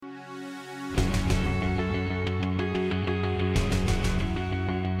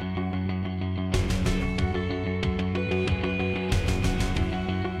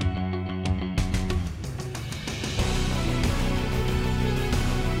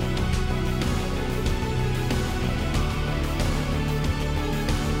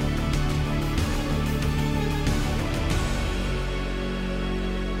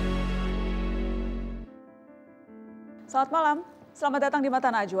Selamat malam, selamat datang di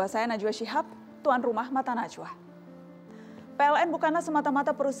Mata Najwa. Saya Najwa Shihab, tuan rumah Mata Najwa. PLN bukanlah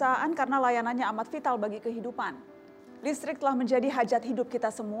semata-mata perusahaan karena layanannya amat vital bagi kehidupan. Listrik telah menjadi hajat hidup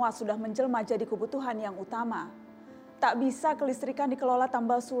kita semua, sudah menjelma jadi kebutuhan yang utama. Tak bisa kelistrikan dikelola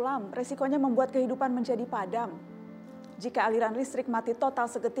tambal sulam, resikonya membuat kehidupan menjadi padam. Jika aliran listrik mati total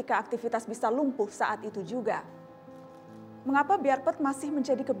seketika, aktivitas bisa lumpuh saat itu juga. Mengapa biarpet masih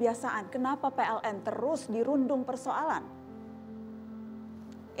menjadi kebiasaan? Kenapa PLN terus dirundung persoalan?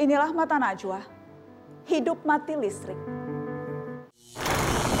 Inilah Mata Najwa, hidup mati listrik.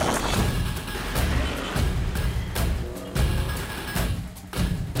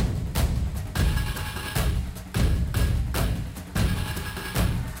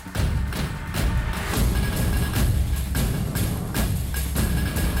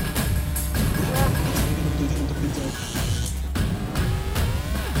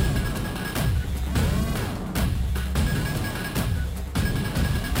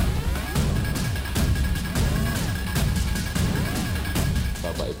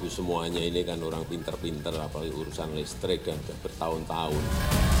 Semuanya ini kan orang pinter-pinter, apalagi urusan listrik dan bertahun-tahun.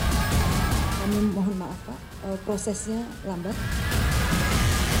 Kami mohon maaf Pak, prosesnya lambat.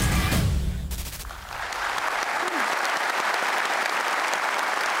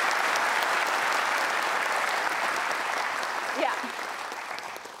 Ya,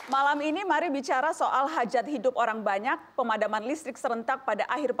 malam ini mari bicara soal hajat hidup orang banyak, pemadaman listrik serentak pada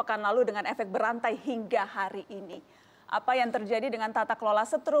akhir pekan lalu dengan efek berantai hingga hari ini. Apa yang terjadi dengan tata kelola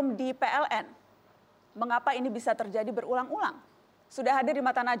setrum di PLN? Mengapa ini bisa terjadi berulang-ulang? Sudah hadir di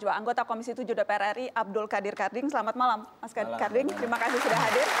Mata Najwa, anggota Komisi 7 DPR RI Abdul Qadir Karding. Selamat malam, Mas Karding. Terima kasih sudah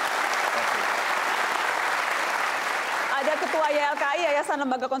hadir. Ada Ketua YLKI, Yayasan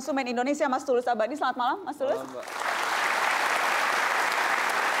Lembaga Konsumen Indonesia, Mas Tulus Abadi. Selamat malam, Mas Tulus.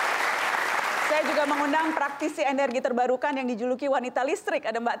 Saya juga mengundang praktisi energi terbarukan yang dijuluki wanita listrik.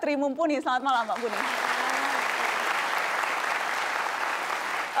 Ada Mbak Tri Mumpuni. Selamat malam, Mbak Puni.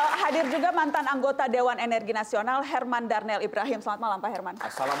 Hadir juga mantan anggota Dewan Energi Nasional Herman Darnel Ibrahim. Selamat malam Pak Herman.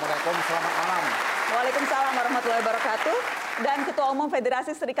 Assalamualaikum, selamat malam. Waalaikumsalam warahmatullahi wabarakatuh. Dan Ketua Umum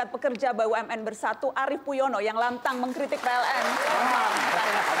Federasi Serikat Pekerja BUMN Bersatu Arief Puyono yang lantang mengkritik PLN. Selamat malam.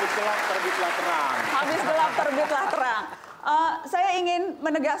 Habis gelap terbitlah terang. Habis gelap terbitlah terang. Saya ingin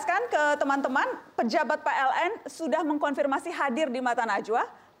menegaskan ke teman-teman, pejabat PLN sudah mengkonfirmasi hadir di Mata Najwa,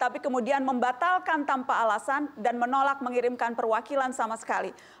 tapi kemudian membatalkan tanpa alasan dan menolak mengirimkan perwakilan sama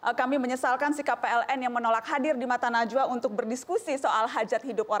sekali. Kami menyesalkan sikap PLN yang menolak hadir di Mata Najwa untuk berdiskusi soal hajat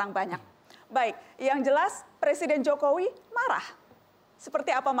hidup orang banyak. Baik, yang jelas Presiden Jokowi marah.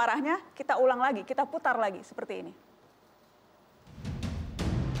 Seperti apa marahnya? Kita ulang lagi, kita putar lagi seperti ini.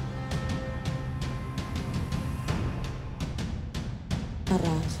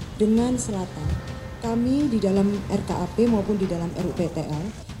 Arah dengan selatan, kami di dalam RKAP maupun di dalam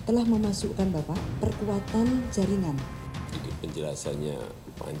RUPTL telah memasukkan Bapak perkuatan jaringan. Jadi penjelasannya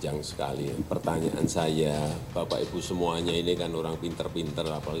panjang sekali. Pertanyaan saya, Bapak Ibu semuanya ini kan orang pinter-pinter,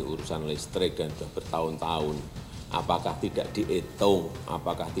 apalagi urusan listrik dan sudah bertahun-tahun. Apakah tidak dihitung,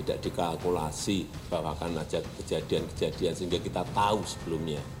 apakah tidak dikalkulasi bahwa akan ada kejadian-kejadian sehingga kita tahu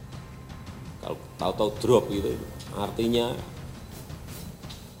sebelumnya. Kalau tahu-tahu drop gitu, artinya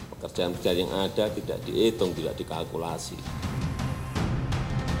pekerjaan-pekerjaan yang ada tidak dihitung, tidak dikalkulasi.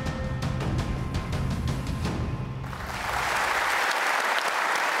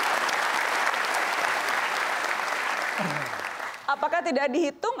 Apakah tidak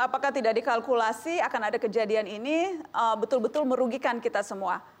dihitung, apakah tidak dikalkulasi akan ada kejadian ini betul-betul merugikan kita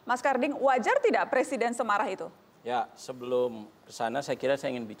semua. Mas Karding, wajar tidak Presiden semarah itu? Ya, sebelum ke sana saya kira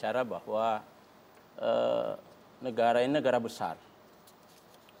saya ingin bicara bahwa negara ini negara besar.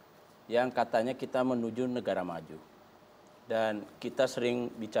 Yang katanya kita menuju negara maju. Dan kita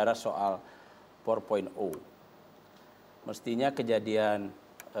sering bicara soal 4.0. Mestinya kejadian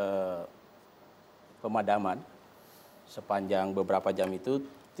pemadaman sepanjang beberapa jam itu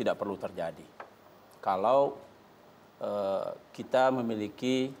tidak perlu terjadi. Kalau kita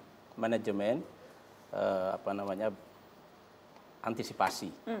memiliki manajemen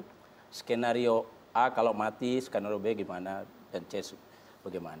antisipasi. Skenario A kalau mati, skenario B gimana, dan C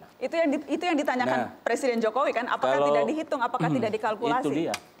bagaimana. Itu yang ditanyakan Presiden Jokowi kan, apakah tidak dihitung, apakah tidak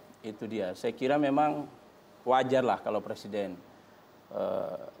dikalkulasi? Itu dia. Saya kira memang wajar lah kalau Presiden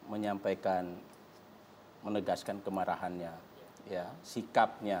menyampaikan, menegaskan kemarahannya, ya,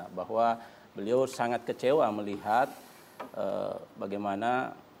 sikapnya bahwa beliau sangat kecewa melihat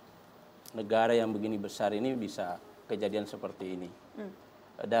bagaimana negara yang begini besar ini bisa kejadian seperti ini.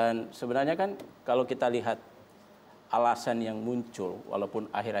 Dan sebenarnya kan kalau kita lihat alasan yang muncul, walaupun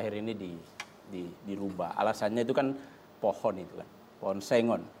akhir-akhir ini dirubah, alasannya itu kan pohon itu kan, pohon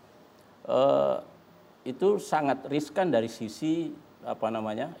sengon. Itu sangat riskan dari sisi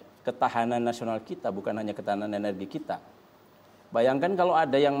ketahanan nasional kita, bukan hanya ketahanan energi kita. Bayangkan kalau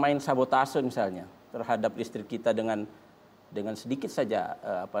ada yang main sabotase misalnya terhadap listrik kita dengan sedikit saja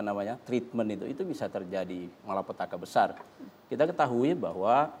treatment itu bisa terjadi malapetaka besar. Kita ketahui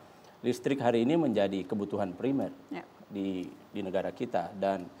bahwa listrik hari ini menjadi kebutuhan primer di negara kita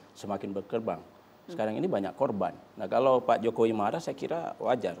dan semakin berkembang. Sekarang ini banyak korban. Nah, kalau Pak Jokowi marah saya kira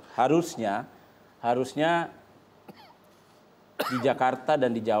wajar. Harusnya di Jakarta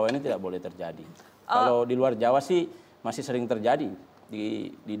dan di Jawa ini tidak boleh terjadi. Kalau di luar Jawa sih masih sering terjadi.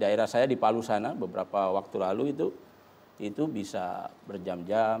 Di daerah saya di Palu sana beberapa waktu lalu itu bisa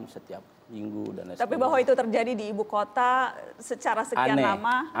berjam-jam setiap minggu dan lain sebagainya. Tapi bahwa itu terjadi di ibu kota secara sekian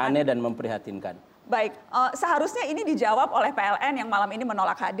lama. Aneh dan memprihatinkan. Baik, seharusnya ini dijawab oleh PLN yang malam ini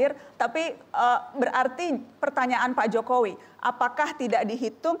menolak hadir, tapi berarti pertanyaan Pak Jokowi, apakah tidak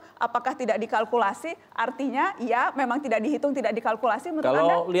dihitung, apakah tidak dikalkulasi, artinya ya memang tidak dihitung, tidak dikalkulasi menurut Anda?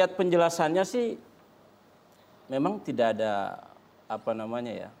 Kalau lihat penjelasannya sih memang tidak ada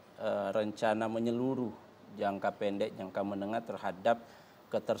rencana menyeluruh jangka pendek, jangka menengah terhadap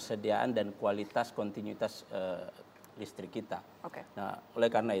ketersediaan dan kualitas kontinuitas listrik kita. Okay. Nah, oleh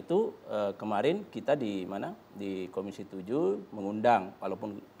karena itu kemarin kita di Komisi 7 mengundang,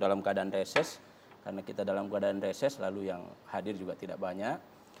 walaupun dalam keadaan reses, karena kita dalam keadaan reses lalu yang hadir juga tidak banyak.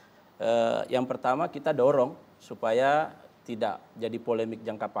 Yang pertama kita dorong supaya tidak jadi polemik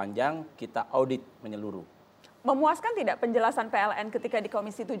jangka panjang, kita audit menyeluruh. Memuaskan tidak penjelasan PLN ketika di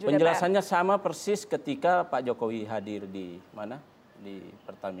Komisi 7 DPR? Penjelasannya sama persis ketika Pak Jokowi hadir di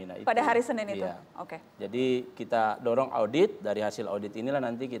Pertamina itu. Pada hari Senin itu? Iya. Oke. Jadi kita dorong audit, dari hasil audit inilah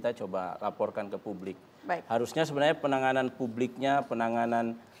nanti kita coba laporkan ke publik. Baik. Harusnya sebenarnya penanganan publiknya,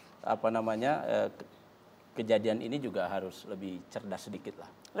 penanganan kejadian ini juga harus lebih cerdas sedikit lah.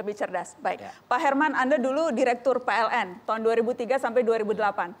 Lebih cerdas, baik. Ya. Pak Herman, Anda dulu Direktur PLN tahun 2003 sampai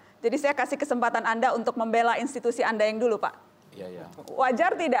 2008. Jadi saya kasih kesempatan Anda untuk membela institusi Anda yang dulu, Pak. Iya.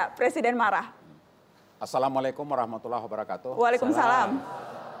 Wajar tidak Presiden marah? Assalamualaikum warahmatullahi wabarakatuh. Waalaikumsalam.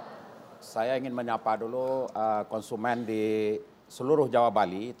 Saya ingin menyapa dulu konsumen di seluruh Jawa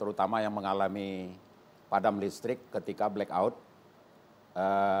Bali, terutama yang mengalami padam listrik ketika blackout.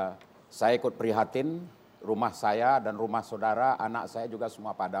 Saya ikut prihatin, rumah saya dan rumah saudara, anak saya juga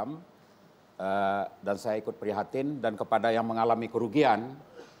semua padam. Dan saya ikut prihatin, dan kepada yang mengalami kerugian,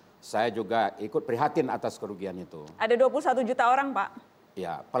 saya juga ikut prihatin atas kerugian itu. Ada 21 juta orang, Pak.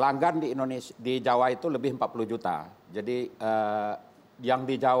 Ya, pelanggan di Indonesia, di Jawa itu lebih 40 juta. Jadi yang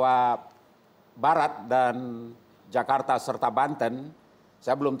di Jawa Barat dan Jakarta serta Banten,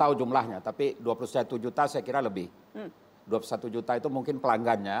 saya belum tahu jumlahnya, tapi 21 juta saya kira lebih. 21 juta itu mungkin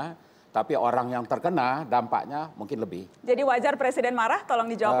pelanggannya, tapi orang yang terkena dampaknya mungkin lebih. Jadi wajar Presiden marah? Tolong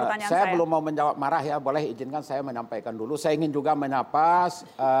dijawab pertanyaan saya. Saya belum mau menjawab marah ya, boleh izinkan saya menyampaikan dulu. Saya ingin juga menyapa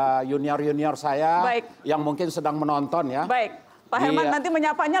junior-junior saya. Baik. Yang mungkin sedang menonton ya. Baik. Pak Herman nanti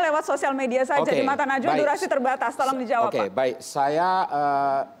menyapanya lewat sosial media saja. Di mata Najwa durasi terbatas, tolong dijawab Pak. Baik. Saya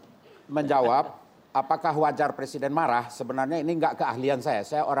menjawab apakah wajar Presiden marah. Sebenarnya ini enggak keahlian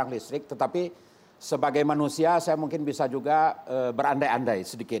saya orang listrik, tetapi sebagai manusia saya mungkin bisa juga berandai-andai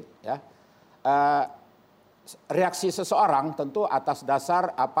sedikit ya. Reaksi seseorang tentu atas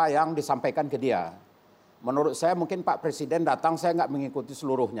dasar apa yang disampaikan ke dia. Menurut saya mungkin Pak Presiden datang, saya nggak mengikuti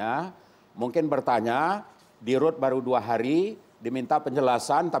seluruhnya, mungkin bertanya, di root baru 2 hari, diminta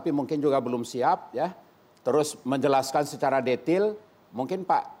penjelasan tapi mungkin juga belum siap ya. Terus menjelaskan secara detail, mungkin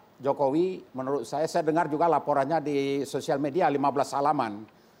Pak Jokowi menurut saya dengar juga laporannya di sosial media 15 halaman.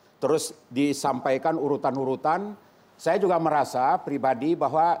 Terus disampaikan urutan-urutan, saya juga merasa pribadi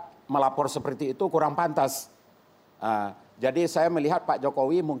bahwa melapor seperti itu kurang pantas. Jadi saya melihat Pak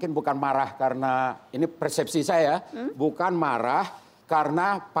Jokowi mungkin bukan marah karena, ini persepsi saya, bukan marah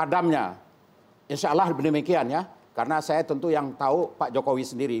karena padamnya. Insya Allah demikian ya. Karena saya tentu yang tahu Pak Jokowi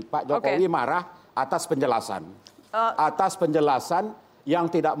sendiri. Pak Jokowi marah atas penjelasan. Atas penjelasan yang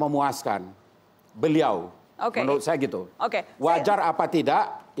tidak memuaskan beliau. Menurut saya gitu. Wajar apa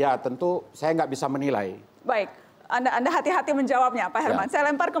tidak, ya tentu saya nggak bisa menilai. Baik. Anda hati-hati menjawabnya Pak Herman. Ya. Saya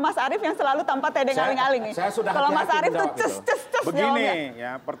lempar ke Mas Arief yang selalu tanpa tedeng aling-aling nih. Saya sudah kalau Mas Arief tuh cus begini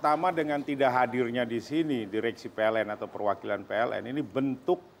ya, pertama dengan tidak hadirnya di sini direksi PLN atau perwakilan PLN ini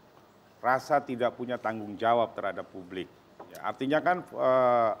bentuk rasa tidak punya tanggung jawab terhadap publik. Ya, artinya kan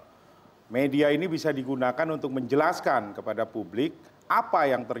media ini bisa digunakan untuk menjelaskan kepada publik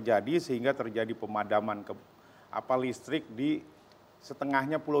apa yang terjadi sehingga terjadi pemadaman listrik di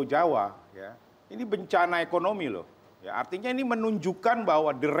setengahnya Pulau Jawa. Ya. Ini bencana ekonomi loh. Ya, artinya ini menunjukkan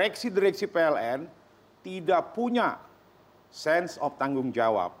bahwa direksi-direksi PLN tidak punya sense of tanggung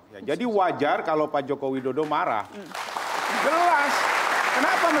jawab. Ya, jadi wajar kalau Pak Joko Widodo marah. Jelas.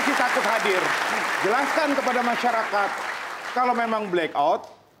 Kenapa mesti takut hadir? Jelaskan kepada masyarakat. Kalau memang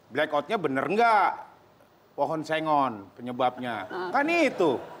blackout, blackoutnya bener nggak? Pohon sengon penyebabnya. Kan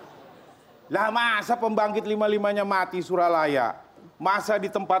itu. Lah masa pembangkit 55-nya mati Suralaya? Masa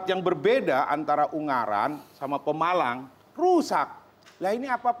di tempat yang berbeda antara Ungaran sama Pemalang rusak? Lah ini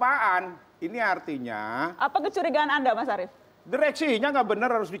apa-apaan? Ini artinya... Apa kecurigaan Anda, Mas Arief? Direksinya nggak benar,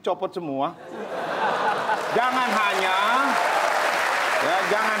 harus dicopot semua. Jangan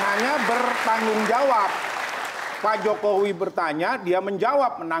hanya bertanggung jawab. Pak Jokowi bertanya, dia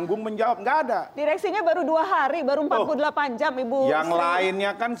menjawab, menanggung menjawab, nggak ada. Direksinya baru 2 hari, baru 48 jam, Ibu. Yang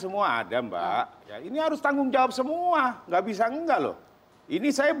lainnya kan semua ada, Mbak. Ya, ini harus tanggung jawab semua, nggak bisa enggak loh. Ini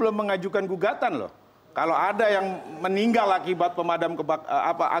saya belum mengajukan gugatan loh. Kalau ada yang meninggal akibat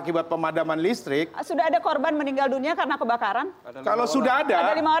akibat pemadaman listrik. Sudah ada korban meninggal dunia karena kebakaran? Kalau sudah ada.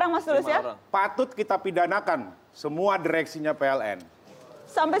 Ada 5 orang, Mas Tulus ya? Patut kita pidanakan semua direksinya PLN.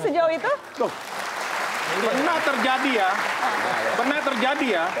 Sampai sejauh itu? Tuh. Pernah terjadi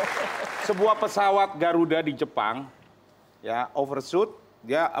ya, sebuah pesawat Garuda di Jepang, ya overshoot,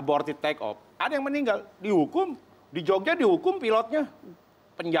 dia aborted take off. Ada yang meninggal, dihukum, di Jogja dihukum pilotnya,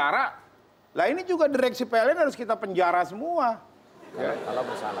 penjara. Lah ini juga direksi PLN harus kita penjara semua. Ya. Kalau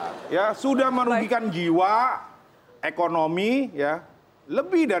bersalah. Ya sudah merugikan jiwa, ekonomi, ya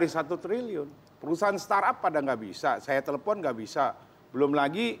lebih dari 1 triliun. Perusahaan startup pada nggak bisa, saya telepon nggak bisa, belum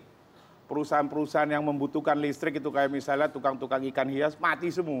lagi perusahaan-perusahaan yang membutuhkan listrik itu kayak misalnya tukang-tukang ikan hias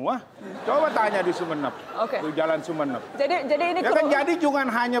mati semua. Coba tanya di Sumeneb, di Jalan Sumeneb. Jadi ini ya kan jadi jangan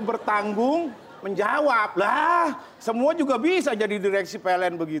hanya bertanggung menjawab lah. Semua juga bisa jadi direksi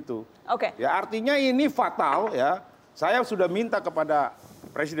PLN begitu. Ya artinya ini fatal ya. Saya sudah minta kepada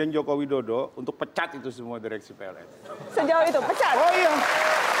Presiden Joko Widodo untuk pecat itu semua direksi PLN. Sejauh itu pecat? Oh iya.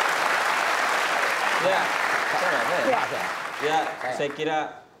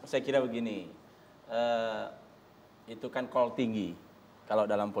 Saya kira begini, itu kan call tinggi kalau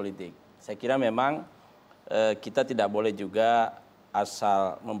dalam politik. Saya kira memang kita tidak boleh juga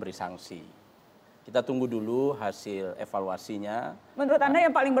asal memberi sanksi. Kita tunggu dulu hasil evaluasinya. Menurut Anda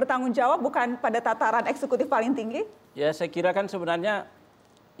yang paling bertanggung jawab bukan pada tataran eksekutif paling tinggi? Ya saya kira kan sebenarnya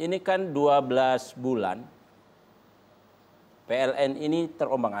ini kan 12 bulan PLN ini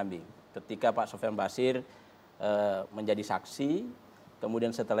terombang-ambing. Ketika Pak Sofyan Basir menjadi saksi,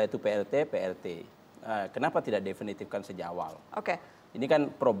 kemudian setelah itu PLT. Nah, kenapa tidak definitifkan sejak awal? Ini kan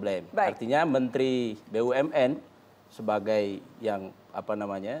problem. Artinya Menteri BUMN sebagai yang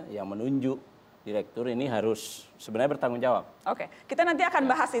yang menunjuk direktur ini harus sebenarnya bertanggung jawab. Kita nanti akan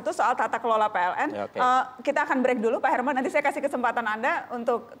bahas itu soal tata kelola PLN. Kita akan break dulu, Pak Herman. Nanti saya kasih kesempatan Anda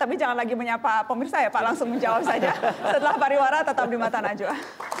untuk, tapi jangan lagi menyapa pemirsa ya, Pak. Langsung menjawab saja. Setelah pariwara tetap di Mata Najwa.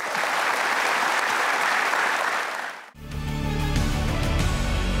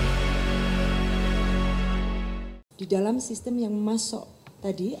 Di dalam sistem yang masuk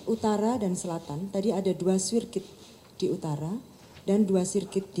tadi, utara dan selatan, tadi ada 2 sirkuit di utara dan 2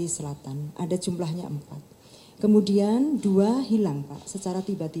 sirkuit di selatan. Ada jumlahnya 4. Kemudian 2 hilang, Pak, secara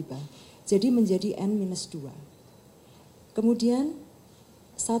tiba-tiba. Jadi menjadi N-2. Kemudian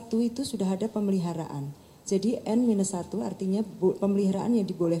 1 itu sudah ada pemeliharaan. Jadi N-1 artinya pemeliharaan yang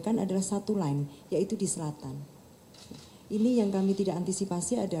dibolehkan adalah 1 line, yaitu di selatan. Ini yang kami tidak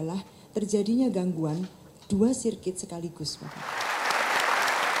antisipasi adalah terjadinya gangguan 2 sirkuit sekaligus, Bapak.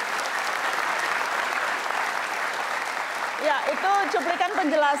 Ya, itu cuplikan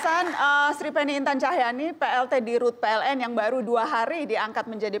penjelasan Sri Penny Intan Cahyani, PLT di Rut PLN yang baru 2 hari diangkat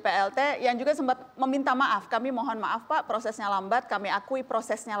menjadi PLT, yang juga sempat meminta maaf. Kami mohon maaf, Pak, prosesnya lambat, kami akui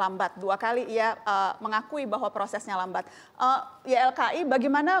prosesnya lambat. 2 kali ia mengakui bahwa prosesnya lambat. YLKI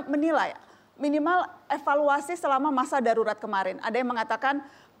bagaimana menilai minimal evaluasi selama masa darurat kemarin? Ada yang mengatakan,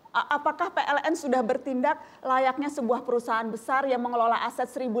 apakah PLN sudah bertindak layaknya sebuah perusahaan besar yang mengelola aset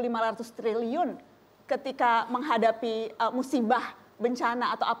 1.500 triliun ketika menghadapi musibah,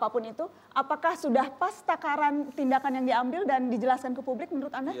 bencana atau apapun itu? Apakah sudah pas takaran tindakan yang diambil dan dijelaskan ke publik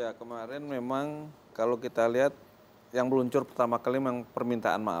menurut Anda? Ya, kemarin memang kalau kita lihat yang meluncur pertama kali memang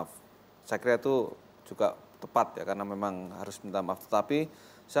permintaan maaf. Saya kira itu juga tepat ya karena memang harus minta maaf. Tetapi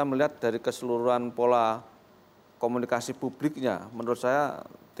saya melihat dari keseluruhan pola komunikasi publiknya menurut saya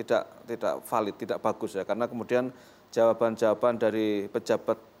tidak valid, tidak bagus ya, karena kemudian jawaban-jawaban dari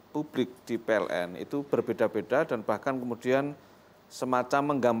pejabat publik di PLN itu berbeda-beda dan bahkan kemudian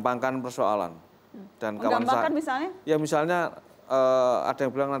semacam menggampangkan persoalan. Dan menggampangkan misalnya? Ya misalnya ada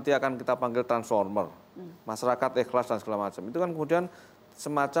yang bilang nanti akan kita panggil transformer, masyarakat ikhlas dan segala macam. Itu kan kemudian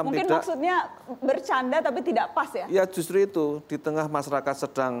semacam mungkin tidak. Maksudnya bercanda tapi tidak pas ya? Ya justru itu, di tengah masyarakat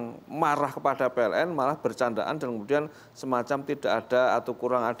sedang marah kepada PLN, malah bercandaan dan kemudian semacam tidak ada atau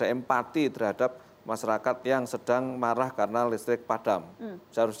kurang ada empati terhadap masyarakat yang sedang marah karena listrik padam.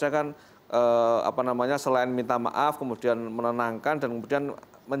 Seharusnya kan selain minta maaf, kemudian menenangkan dan kemudian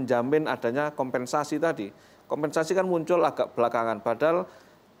menjamin adanya kompensasi tadi. Kompensasi kan muncul agak belakangan, padahal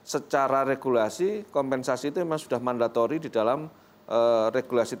secara regulasi kompensasi itu memang sudah mandatori di dalam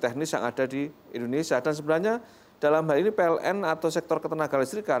regulasi teknis yang ada di Indonesia. Dan sebenarnya dalam hal ini PLN atau sektor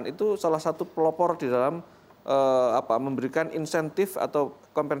ketenagalistrikan itu salah satu pelopor di dalam memberikan insentif atau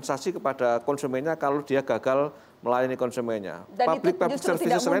kompensasi kepada konsumennya kalau dia gagal melayani konsumennya. Dan itu justru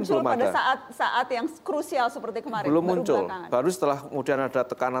tidak muncul pada saat yang krusial seperti kemarin. Belum muncul. Baru setelah kemudian ada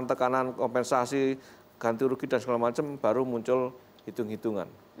tekanan-tekanan kompensasi, ganti rugi dan segala macam, baru muncul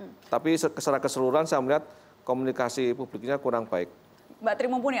hitung-hitungan. Tapi secara keseluruhan saya melihat komunikasi publiknya kurang baik. Mbak Tri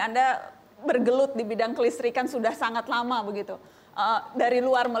Mumpuni, Anda bergelut di bidang kelistrikan sudah sangat lama begitu. Dari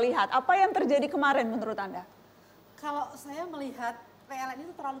luar melihat, apa yang terjadi kemarin menurut Anda? Kalau saya melihat PLN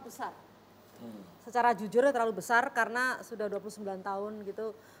itu terlalu besar. Secara jujur terlalu besar karena sudah 29 tahun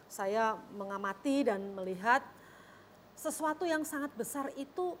gitu saya mengamati dan melihat sesuatu yang sangat besar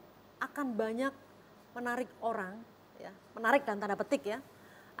itu akan banyak menarik orang, ya, menarik dan tanda petik ya.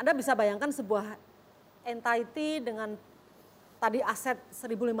 Anda bisa bayangkan sebuah entity dengan tadi aset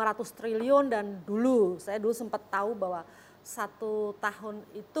 1.500 triliun dan saya dulu sempat tahu bahwa 1 tahun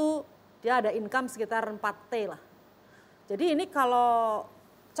itu dia ada income sekitar 4T lah. Jadi ini kalau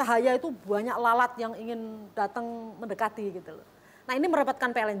cahaya itu banyak lalat yang ingin datang mendekati gitu loh. Nah ini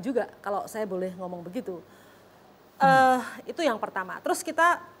merepotkan PLN juga kalau saya boleh ngomong begitu. Itu yang pertama. Terus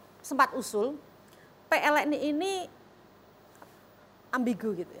kita sempat usul PLN ini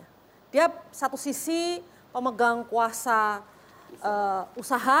ambigu gitu ya. Dia satu sisi pemegang kuasa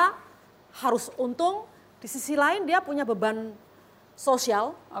usaha harus untung, di sisi lain dia punya beban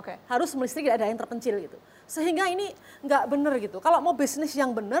sosial, harus melistrik daerah yang terpencil gitu. Sehingga ini nggak benar gitu. Kalau mau bisnis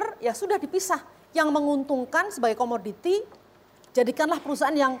yang benar ya sudah dipisah. Yang menguntungkan sebagai komoditi, jadikanlah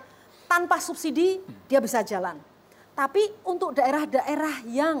perusahaan yang tanpa subsidi dia bisa jalan. Tapi untuk daerah-daerah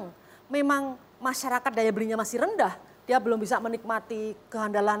yang memang masyarakat daya belinya masih rendah, dia belum bisa menikmati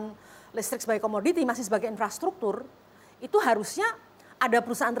kehandalan listrik sebagai komoditi, masih sebagai infrastruktur, itu harusnya ada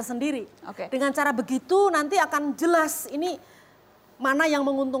perusahaan tersendiri. Dengan cara begitu nanti akan jelas ini mana yang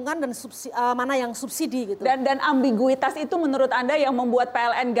menguntungkan dan mana yang subsidi gitu. Dan ambiguitas itu menurut Anda yang membuat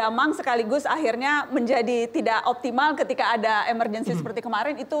PLN gamang sekaligus akhirnya menjadi tidak optimal ketika ada emergency seperti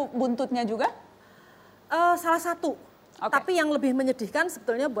kemarin, itu buntutnya juga? Salah satu. Tapi yang lebih menyedihkan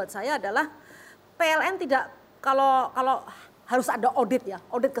sebetulnya buat saya adalah PLN tidak, kalau harus ada audit ya,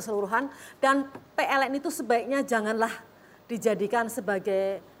 audit keseluruhan, dan PLN itu sebaiknya janganlah dijadikan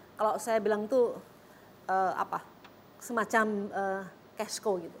sebagai, kalau saya bilang tuh semacam cash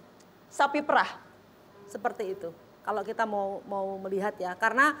cow gitu. Sapi perah. Seperti itu. Kalau kita mau melihat ya,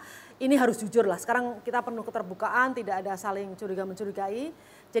 karena ini harus jujur lah. Sekarang kita penuh keterbukaan, tidak ada saling curiga-mencurigai.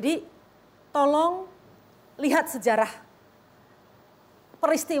 Jadi tolong lihat sejarah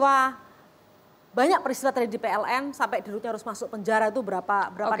peristiwa, banyak peristiwa terjadi di PLN, sampai dirutnya harus masuk penjara itu berapa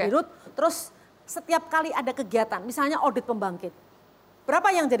dirut. Terus setiap kali ada kegiatan, misalnya audit pembangkit,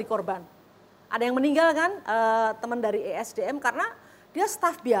 berapa yang jadi korban? Ada yang meninggal kan, teman dari ESDM, karena dia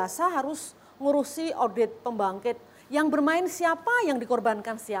staf biasa harus ngurusi audit pembangkit. Yang bermain siapa, yang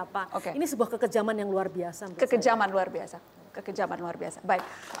dikorbankan siapa. Ini sebuah kekejaman yang luar biasa. Kekejaman luar biasa. Kekejaman luar biasa. Baik,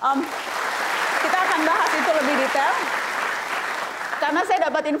 kita akan bahas itu lebih detail. Karena saya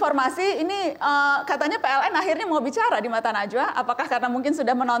dapat informasi ini katanya PLN akhirnya mau bicara di Mata Najwa. Apakah karena mungkin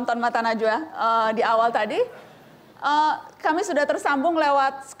sudah menonton Mata Najwa di awal tadi? Kami sudah tersambung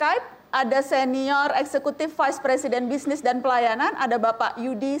lewat Skype. Ada Senior Eksekutif Vice President Bisnis dan Pelayanan, ada Bapak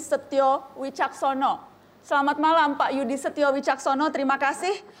Yudi Setio Wicaksono. Selamat malam Pak Yudi Setio Wicaksono, terima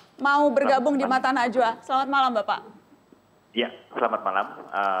kasih mau bergabung di Mata Najwa. Selamat malam Bapak. Ya, selamat malam.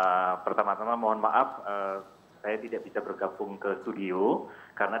 Pertama-tama mohon maaf, saya tidak bisa bergabung ke studio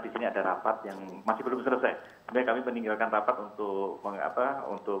karena di sini ada rapat yang masih belum selesai. Sebenarnya kami meninggalkan rapat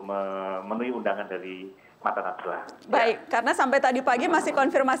untuk memenuhi undangan dari Mata Najwa. Baik, karena sampai tadi pagi masih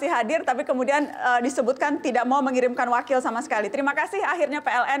konfirmasi hadir, tapi kemudian disebutkan tidak mau mengirimkan wakil sama sekali. Terima kasih akhirnya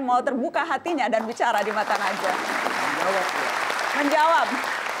PLN mau terbuka hatinya dan bicara di Mata Najwa.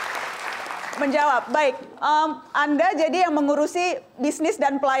 Menjawab. Baik, Anda jadi yang mengurusi bisnis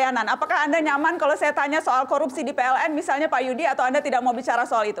dan pelayanan. Apakah Anda nyaman kalau saya tanya soal korupsi di PLN, misalnya Pak Yudi, atau Anda tidak mau bicara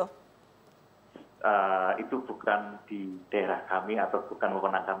soal itu? itu bukan di daerah kami atau bukan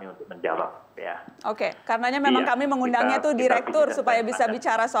wewenang kami untuk menjawab ya. Oke, karenanya memang kami mengundangnya itu direktur supaya bisa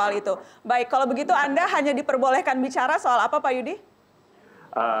bicara soal itu. Baik, kalau begitu Anda hanya diperbolehkan bicara soal apa Pak Yudi?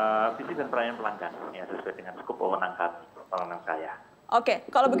 Visi dan pelayanan pelanggan ya sesuai dengan skop wewenang kami, wewenang saya. Oke,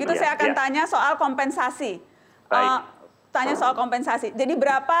 kalau begitu saya akan tanya soal kompensasi. Tanya soal kompensasi. Jadi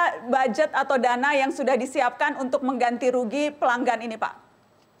berapa budget atau dana yang sudah disiapkan untuk mengganti rugi pelanggan ini, Pak?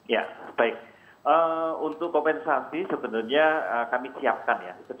 Ya, baik. Untuk kompensasi sebenarnya kami siapkan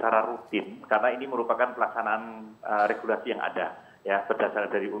ya secara rutin karena ini merupakan pelaksanaan regulasi yang ada ya berdasar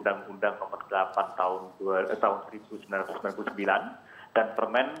dari Undang-Undang Nomor 8 tahun 1999 dan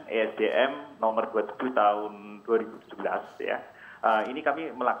Permen ESDM Nomor 27 tahun 2017 ya. Ini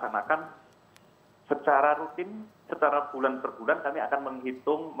kami melaksanakan secara rutin, secara bulan per bulan kami akan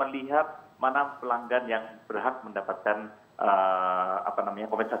menghitung melihat mana pelanggan yang berhak mendapatkan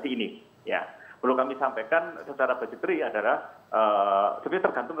kompensasi ini ya. Perlu kami sampaikan secara budgetary adalah sebenarnya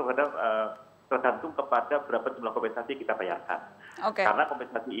tergantung kepada berapa jumlah kompensasi kita bayarkan. Okay. Karena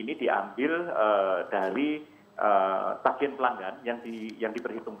kompensasi ini diambil dari tagihan pelanggan yang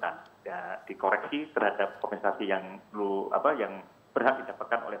diperhitungkan, ya, dikoreksi terhadap kompensasi yang berhak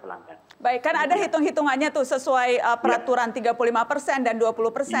didapatkan oleh pelanggan. Baik, kan ada hitung-hitungannya tuh sesuai peraturan 35% dan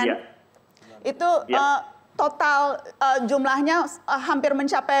 20%. Iya. Itu total jumlahnya hampir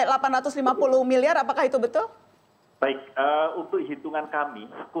mencapai 850 miliar, apakah itu betul? Baik, untuk hitungan kami,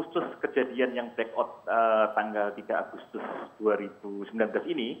 khusus kejadian yang blackout tanggal 3 Agustus 2019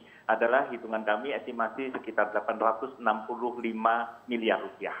 ini adalah hitungan kami estimasi sekitar 865 miliar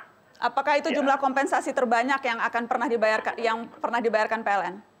rupiah. Apakah itu jumlah kompensasi terbanyak yang pernah dibayarkan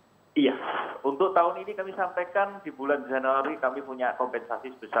PLN? Iya, untuk tahun ini kami sampaikan di bulan Januari kami punya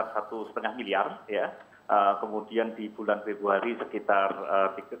kompensasi sebesar 1,5 miliar ya. Kemudian di bulan Februari sekitar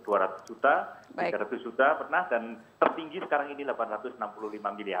 200 juta, 300 juta pernah, dan tertinggi sekarang ini 865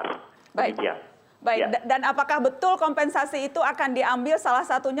 miliar. Baik. Baik. Ya. Dan apakah betul kompensasi itu akan diambil salah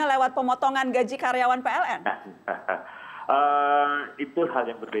satunya lewat pemotongan gaji karyawan PLN? Itu hal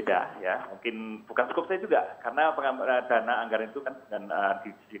yang berbeda ya. Mungkin bukan skop saya juga karena dana anggaran itu kan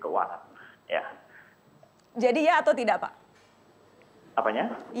di sisi keuangan. Ya. Jadi ya atau tidak, Pak?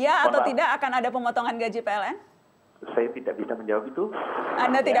 Apanya? Ya atau tidak akan ada pemotongan gaji PLN? Saya tidak bisa menjawab itu.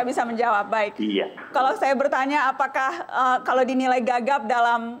 Anda tidak bisa menjawab, baik. Iya. Kalau saya bertanya apakah kalau dinilai gagap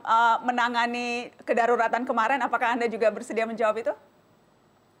dalam menangani kedaruratan kemarin, apakah Anda juga bersedia menjawab itu?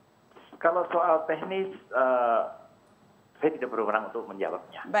 Kalau soal teknis, saya tidak berwenang untuk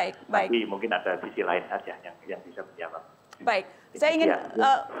menjawabnya. Baik, baik. Tapi mungkin ada sisi lain saja yang bisa menjawab. Baik, saya ingin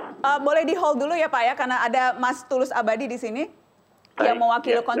boleh di hold dulu ya Pak ya, karena ada Mas Tulus Abadi di sini. Yang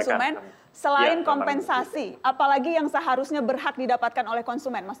mewakili konsumen, selain kompensasi, apalagi yang seharusnya berhak didapatkan oleh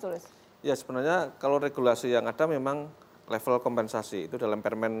konsumen, Mas Tulus? Ya, sebenarnya kalau regulasi yang ada memang level kompensasi, itu dalam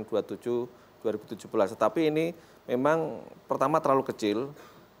Permen 27 2017. Tetapi ini memang pertama terlalu kecil,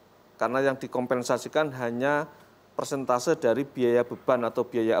 karena yang dikompensasikan hanya persentase dari biaya beban atau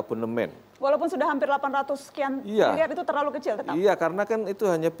biaya abonemen. Walaupun sudah hampir 800 sekian miliar, itu terlalu kecil tetap? Iya, karena kan itu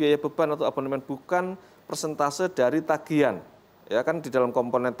hanya biaya beban atau abonemen, bukan persentase dari tagihan. Ya kan di dalam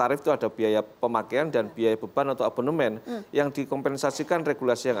komponen tarif itu ada biaya pemakaian dan biaya beban atau abonemen. Yang dikompensasikan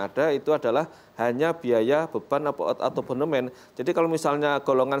regulasi yang ada itu adalah hanya biaya beban atau abonemen. Jadi kalau misalnya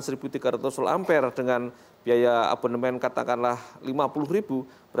golongan 1.300 volt ampere dengan biaya abonemen katakanlah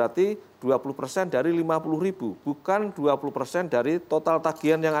 50.000, berarti 20% dari 50.000, bukan 20% dari total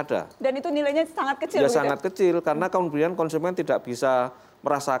tagihan yang ada. Dan itu nilainya sangat kecil? Ya sangat kecil, karena kemudian konsumen tidak bisa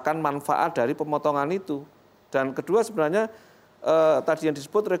merasakan manfaat dari pemotongan itu. Dan kedua sebenarnya tadi yang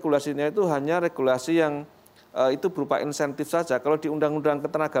disebut regulasinya itu hanya regulasi yang itu berupa insentif saja. Kalau di Undang-Undang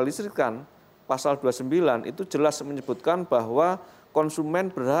Ketenaga Listrikan, pasal 29 itu jelas menyebutkan bahwa konsumen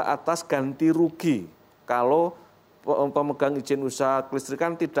berhak atas ganti rugi kalau pemegang izin usaha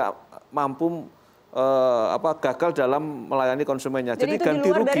kelistrikan tidak mampu gagal dalam melayani konsumennya. Jadi itu ganti di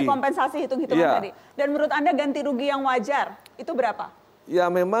luar rugi dari kompensasi hitung-hitungan tadi. Dan menurut Anda ganti rugi yang wajar itu berapa?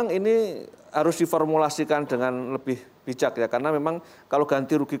 Ya memang ini harus diformulasikan dengan lebih bijak ya, karena memang kalau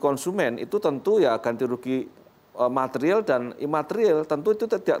ganti rugi konsumen itu tentu ya ganti rugi material dan imaterial tentu itu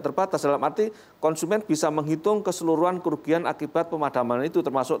tidak terbatas, dalam arti konsumen bisa menghitung keseluruhan kerugian akibat pemadaman itu,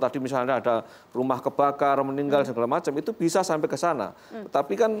 termasuk tadi misalnya ada rumah kebakar, meninggal segala macam, itu bisa sampai ke sana.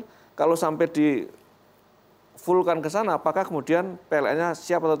 Tapi kan kalau sampai di fullkan ke sana, apakah kemudian PLN-nya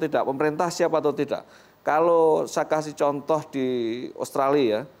siap atau tidak, pemerintah siap atau tidak? Kalau saya kasih contoh di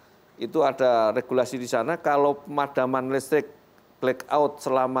Australia, itu ada regulasi di sana, kalau pemadaman listrik blackout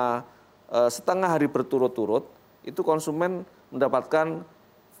selama setengah hari berturut-turut, itu konsumen mendapatkan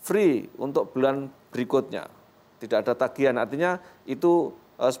free untuk bulan berikutnya. Tidak ada tagihan, artinya itu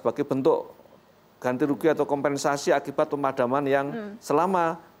sebagai bentuk ganti rugi atau kompensasi akibat pemadaman yang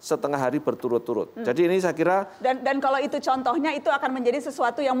selama setengah hari berturut-turut. Jadi ini saya kira... Dan kalau itu contohnya, itu akan menjadi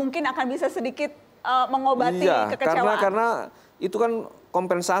sesuatu yang mungkin akan bisa sedikit mengobati kekecewaan. Karena itu kan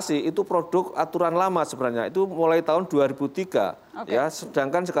kompensasi, itu produk aturan lama sebenarnya. Itu mulai tahun 2003. Ya,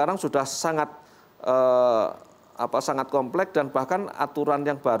 sedangkan sekarang sudah sangat sangat kompleks dan bahkan aturan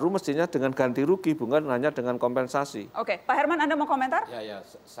yang baru mestinya dengan ganti rugi, bukan hanya dengan kompensasi. Oke, Pak Herman, Anda mau komentar? Ya,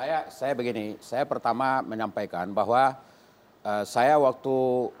 saya begini, saya pertama menyampaikan bahwa saya waktu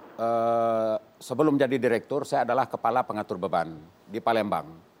sebelum jadi direktur, saya adalah kepala pengatur beban di Palembang.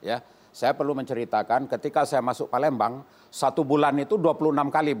 Ya, saya perlu menceritakan ketika saya masuk Palembang, 1 bulan itu 26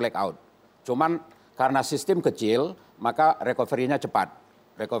 kali blackout. Cuman karena sistem kecil, maka recovery-nya cepat.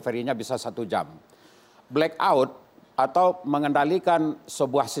 Recovery-nya bisa 1 jam. Blackout atau mengendalikan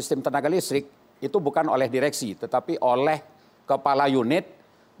sebuah sistem tenaga listrik itu bukan oleh direksi, tetapi oleh kepala unit,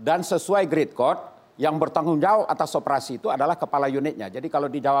 dan sesuai grid code yang bertanggung jawab atas operasi itu adalah kepala unitnya. Jadi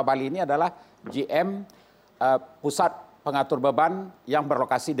kalau di Jawa Bali ini adalah GM pusat pengatur beban yang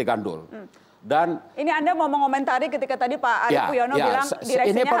berlokasi di Gandul. Dan ini Anda mau mengomentari ketika tadi Pak Arief Puyono bilang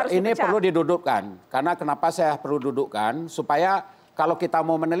direksinya harus ini perlu didudukkan. Karena kenapa saya perlu dudukkan supaya kalau kita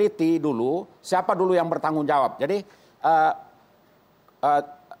mau meneliti dulu, siapa dulu yang bertanggung jawab. Jadi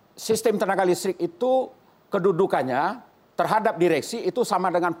sistem tenaga listrik itu kedudukannya terhadap direksi itu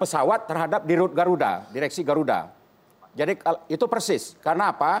sama dengan pesawat terhadap dirut Garuda, direksi Garuda. Jadi itu persis. Karena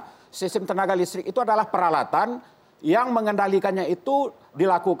apa? Sistem tenaga listrik itu adalah peralatan yang mengendalikannya itu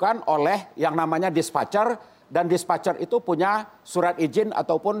dilakukan oleh yang namanya dispatcher, dan dispatcher itu punya surat izin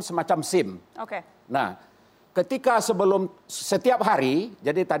ataupun semacam SIM. Oke. Nah, ketika sebelum setiap hari,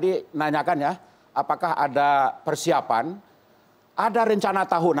 jadi tadi nanyakan ya, apakah ada persiapan, ada rencana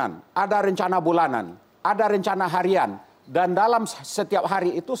tahunan, ada rencana bulanan, ada rencana harian, dan dalam setiap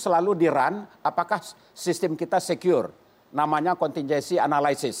hari itu selalu di-run apakah sistem kita secure, namanya contingency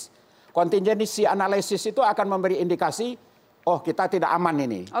analysis. Contingency analysis itu akan memberi indikasi, oh kita tidak aman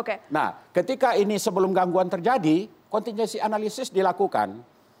ini. Nah, ketika ini sebelum gangguan terjadi, contingency analysis dilakukan,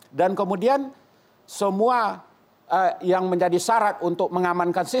 dan kemudian semua yang menjadi syarat untuk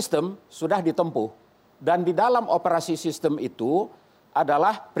mengamankan sistem sudah ditempuh. Dan di dalam operasi sistem itu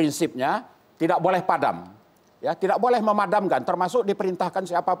adalah prinsipnya tidak boleh padam. Ya, tidak boleh memadamkan, termasuk diperintahkan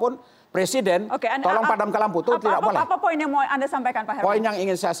siapapun, Presiden, tolong padamkan lampu, itu tidak boleh. Apa poin yang mau Anda sampaikan, Pak Herman? Poin yang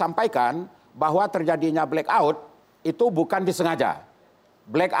ingin saya sampaikan, bahwa terjadinya blackout itu bukan disengaja.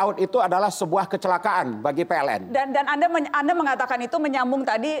 Blackout itu adalah sebuah kecelakaan bagi PLN. Dan Anda mengatakan itu menyambung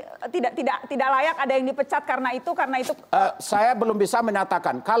tadi tidak layak ada yang dipecat karena itu. Saya belum bisa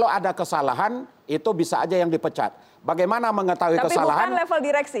menyatakan kalau ada kesalahan itu bisa aja yang dipecat. Bagaimana mengetahui kesalahan? Tapi bukan level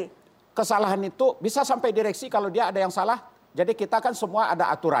direksi. Kesalahan itu bisa sampai direksi kalau dia ada yang salah. Jadi kita kan semua ada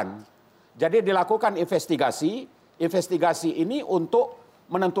aturan. Jadi dilakukan investigasi. Investigasi ini untuk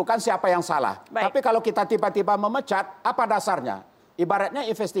menentukan siapa yang salah. Baik. Tapi kalau kita tiba-tiba memecat, apa dasarnya? Ibaratnya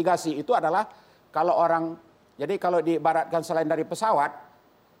investigasi itu adalah kalau orang, jadi kalau diibaratkan selain dari pesawat,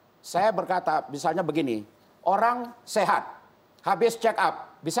 saya berkata misalnya begini, orang sehat, habis check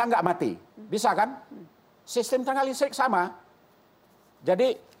up, bisa nggak mati? Bisa kan? Sistem tenaga listrik sama.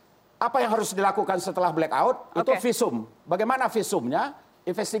 Jadi apa yang harus dilakukan setelah blackout? Itu visum. Bagaimana visumnya?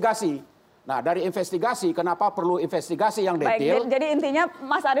 Investigasi. Nah, dari investigasi, kenapa perlu investigasi yang detail? Baik, jadi intinya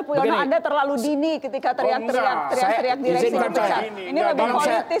Mas Arief Puyono, Anda terlalu dini ketika teriak-teriak direksi dipecat. Ini lebih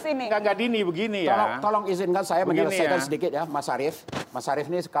politis ini. Enggak dini begini ya. Tolong izinkan saya menyelesaikan sedikit ya, Mas Arief. Mas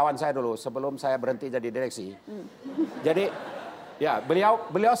Arief ini kawan saya dulu sebelum saya berhenti jadi direksi. Jadi ya,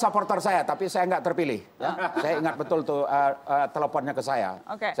 beliau supporter saya, tapi saya nggak terpilih. Ya. Saya ingat betul tuh teleponnya ke saya.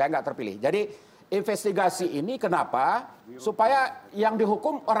 Saya nggak terpilih. Jadi investigasi ini kenapa? Supaya yang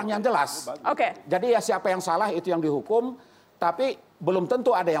dihukum orang yang jelas. Jadi ya siapa yang salah itu yang dihukum, tapi belum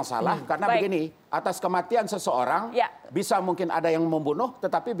tentu ada yang salah. Karena begini, atas kematian seseorang bisa mungkin ada yang membunuh,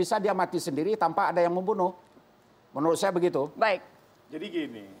 tetapi bisa dia mati sendiri tanpa ada yang membunuh. Menurut saya begitu. Baik. Jadi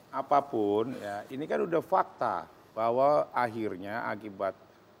gini, apapun ya, ini kan udah fakta bahwa akhirnya akibat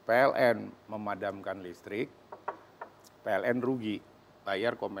PLN memadamkan listrik, PLN rugi.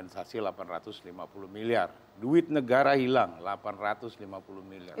 Bayar kompensasi 850 miliar. Duit negara hilang 850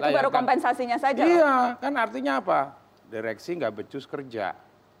 miliar. Itu baru kompensasinya saja. Iya, kan artinya apa? Direksi nggak becus kerja.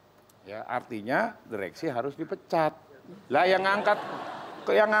 Ya, artinya direksi harus dipecat. Lah yang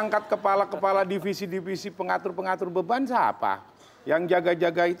angkat kepala-kepala divisi-divisi pengatur-pengatur beban siapa? Yang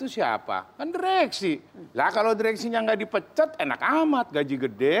jaga-jaga itu siapa? Kan direksi. Lah kalau direksinya nggak dipecat, enak amat, gaji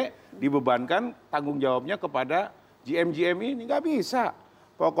gede, dibebankan tanggung jawabnya kepada GM ini, nggak bisa.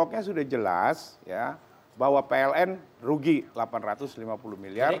 pokoknya sudah jelas ya bahwa PLN rugi 850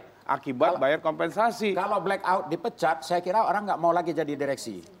 miliar akibat bayar kompensasi. Kalau blackout dipecat, saya kira orang nggak mau lagi jadi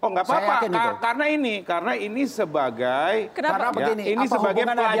direksi. Oh nggak apa-apa, karena ini sebagai ini sebagai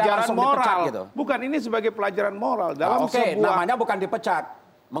pelajaran moral. Gitu? Bukan, ini sebagai pelajaran moral dalam sebuah. Namanya bukan dipecat,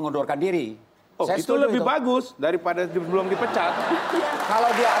 mengundurkan diri. Oh, itu lebih bagus daripada belum dipecat. Kalau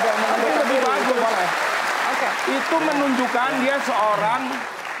dia ada yang mengundurkan diri, bagus. itu boleh. Itu menunjukkan dia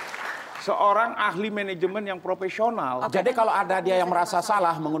seorang ahli manajemen yang profesional. Jadi kalau ada dia yang merasa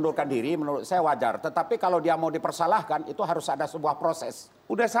salah mengundurkan diri, menurut saya wajar. Tetapi kalau dia mau dipersalahkan, itu harus ada sebuah proses.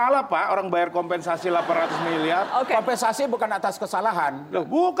 Udah salah Pak, orang bayar kompensasi 800 miliar. Kompensasi bukan atas kesalahan. Loh,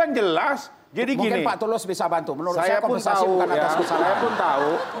 bukan jelas. Jadi mungkin gini. Pak Tulus bisa bantu. Menurut saya kompensasi bukan atas kesalahan. Saya pun tahu.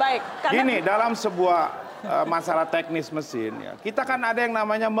 Baik. Gini, dalam sebuah masalah teknis mesin, ya, kita kan ada yang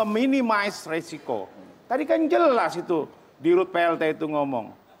namanya meminimize resiko. Tadi kan jelas itu, Dirut PLT itu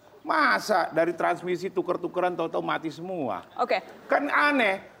ngomong. Masa dari transmisi tuker-tukeran tahu-tahu mati semua. Kan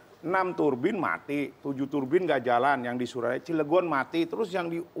aneh, 6 turbin mati, 7 turbin nggak jalan, yang di Surabaya, Cilegon mati, terus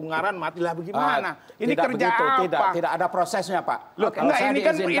yang di Ungaran mati, lah bagaimana? Ini tidak kerja begitu, apa? Tidak ada prosesnya Pak. Loh, enggak,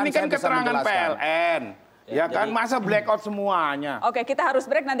 ini kan keterangan PLN. Ya kan, masa blackout semuanya. Oke, kita harus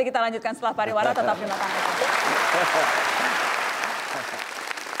break, nanti kita lanjutkan setelah pariwara, tetap di Mata Najwa.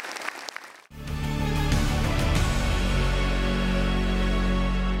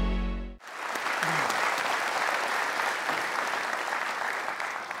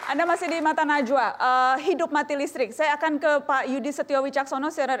 Anda masih di Mata Najwa, hidup mati listrik. Saya akan ke Pak Yudi Setio Wicaksono,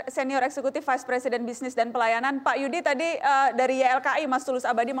 Senior Eksekutif Vice President Bisnis dan Pelayanan. Pak Yudi, tadi dari YLKI Mas Tulus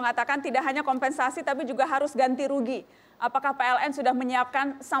Abadi mengatakan tidak hanya kompensasi tapi juga harus ganti rugi. Apakah PLN sudah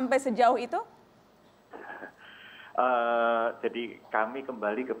menyiapkan sampai sejauh itu? Jadi kami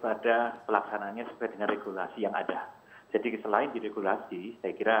kembali kepada pelaksananya sesuai dengan regulasi yang ada. Jadi selain diregulasi,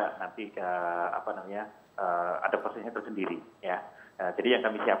 saya kira nanti ada prosesnya tersendiri, ya. Jadi yang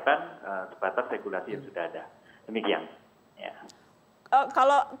kami siapkan sebatas regulasi yang sudah ada. Demikian. Ya.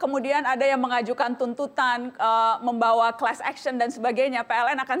 Kalau kemudian ada yang mengajukan tuntutan, membawa class action dan sebagainya,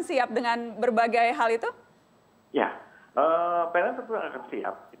 PLN akan siap dengan berbagai hal itu? Ya, PLN tentu akan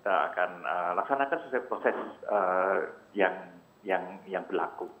siap. Kita akan laksanakan sesuai proses yang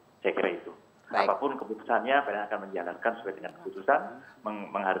berlaku. Saya kira itu. Baik. Apapun keputusannya, PLN akan menjalankan sesuai dengan keputusan,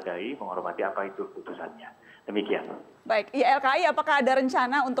 menghargai, menghormati apa itu keputusannya. Demikian. Baik, YLKI apakah ada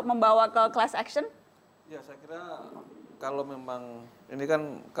rencana untuk membawa ke class action? Ya, saya kira kalau memang ini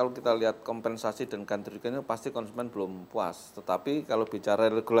kan kalau kita lihat kompensasi dan ganti rugi ini pasti konsumen belum puas. Tetapi kalau bicara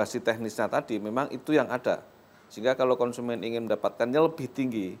regulasi teknisnya tadi memang itu yang ada. Sehingga kalau konsumen ingin mendapatkannya lebih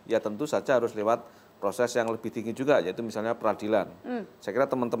tinggi, ya tentu saja harus lewat proses yang lebih tinggi juga, yaitu misalnya peradilan. Saya kira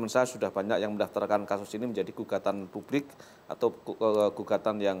teman-teman saya sudah banyak yang mendaftarkan kasus ini menjadi gugatan publik atau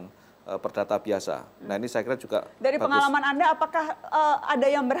gugatan yang perdata biasa. Nah ini saya kira juga dari bagus. Pengalaman Anda, apakah ada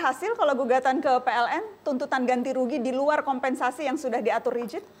yang berhasil kalau gugatan ke PLN, tuntutan ganti rugi di luar kompensasi yang sudah diatur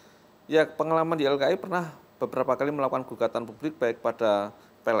rigid? Ya, pengalaman di LKI pernah beberapa kali melakukan gugatan publik baik pada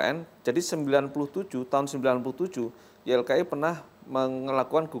PLN. Jadi tahun 97, YLKI pernah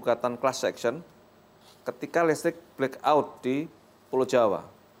melakukan gugatan class action ketika listrik blackout di Pulau Jawa.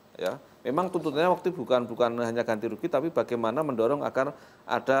 Ya, memang tuntutannya waktu bukan hanya ganti rugi, tapi bagaimana mendorong agar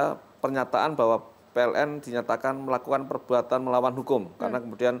ada pernyataan bahwa PLN dinyatakan melakukan perbuatan melawan hukum karena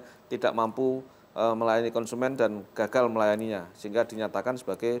kemudian tidak mampu melayani konsumen dan gagal melayaninya sehingga dinyatakan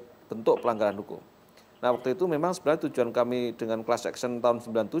sebagai bentuk pelanggaran hukum. Nah waktu itu memang sebenarnya tujuan kami dengan class action tahun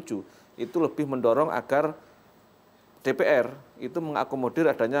 97 itu lebih mendorong agar DPR itu mengakomodir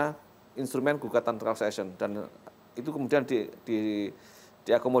adanya instrumen gugatan class action dan itu kemudian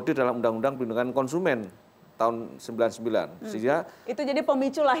diakomodir dalam Undang-Undang Perlindungan Konsumen tahun 99. Sehingga itu jadi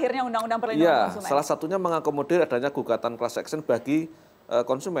pemicu lahirnya Undang-Undang Perlindungan Konsumen. Salah satunya mengakomodir adanya gugatan class action bagi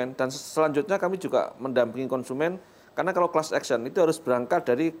konsumen dan selanjutnya kami juga mendampingi konsumen karena kalau class action itu harus berangkat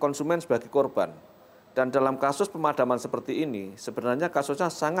dari konsumen sebagai korban. Dan dalam kasus pemadaman seperti ini sebenarnya kasusnya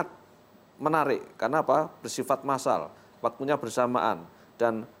sangat menarik karena apa? Bersifat massal, waktunya bersamaan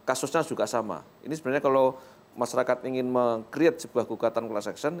dan kasusnya juga sama. Ini sebenarnya kalau masyarakat ingin meng-create sebuah gugatan class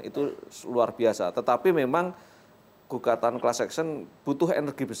action itu luar biasa. Tetapi memang gugatan class action butuh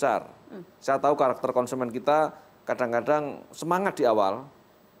energi besar. Saya tahu karakter konsumen kita kadang-kadang semangat di awal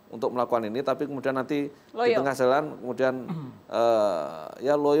untuk melakukan ini, tapi kemudian nanti di tengah jalan kemudian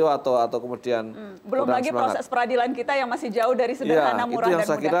ya loyo atau kemudian belum lagi semangat. Proses peradilan kita yang masih jauh dari sederhana, murah itu yang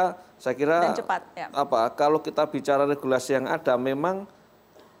dan mudah. Saya kira dan cepat. Ya. Kalau kita bicara regulasi yang ada memang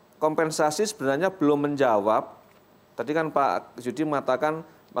kompensasi sebenarnya belum menjawab. Tadi kan Pak Yudi mengatakan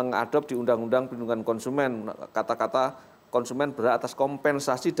mengadop di Undang-Undang Perlindungan Konsumen, kata-kata konsumen berhak atas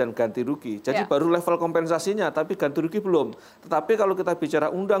kompensasi dan ganti rugi. Jadi Ya. baru level kompensasinya, tapi ganti rugi belum. Tetapi kalau kita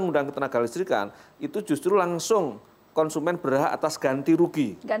bicara undang-undang ketenaga listrikan, itu justru langsung konsumen berhak atas ganti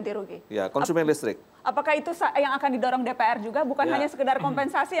rugi. Ganti rugi. Ya, konsumen listrik. Apakah itu yang akan didorong DPR juga, bukan hanya sekedar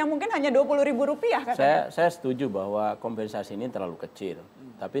kompensasi yang mungkin hanya Rp20.000 katanya? Saya setuju bahwa kompensasi ini terlalu kecil.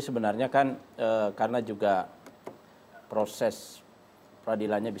 Tapi sebenarnya kan karena juga proses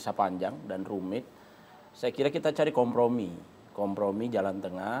peradilannya bisa panjang dan rumit, saya kira kita cari kompromi jalan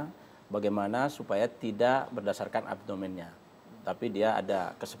tengah, bagaimana supaya tidak berdasarkan abdomennya. Tapi dia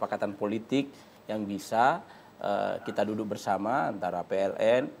ada kesepakatan politik yang bisa kita duduk bersama antara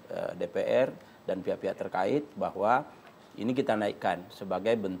PLN, DPR, dan pihak-pihak terkait bahwa ini kita naikkan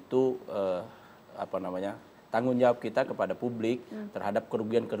sebagai bentuk tanggung jawab kita kepada publik terhadap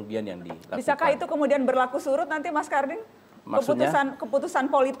kerugian-kerugian yang dilakukan. Bisakah itu kemudian berlaku surut nanti, Mas Karding? Maksudnya? Keputusan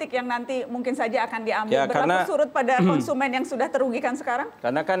politik yang nanti mungkin saja akan diambil Ya, berlaku surut pada konsumen yang sudah terugikan sekarang?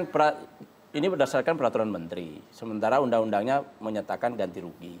 Karena kan ini berdasarkan peraturan menteri, sementara undang-undangnya menyatakan ganti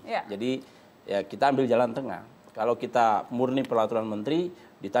rugi. Ya. Jadi ya kita ambil jalan tengah. Kalau kita murni peraturan menteri,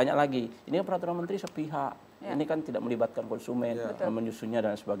 ditanya lagi, ini peraturan menteri sepihak, ini kan tidak melibatkan konsumen, menyusunnya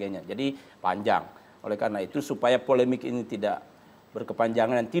dan sebagainya. Jadi panjang. Oleh karena itu supaya polemik ini tidak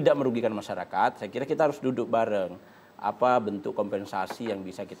berkepanjangan dan tidak merugikan masyarakat, saya kira kita harus duduk bareng. Apa bentuk kompensasi yang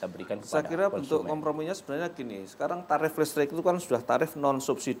bisa kita berikan kepada konsumen? Saya kira bentuk komprominya sebenarnya gini, sekarang tarif listrik itu kan sudah tarif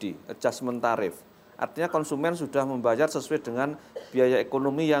non-subsidi, adjustment tarif. Artinya konsumen sudah membayar sesuai dengan biaya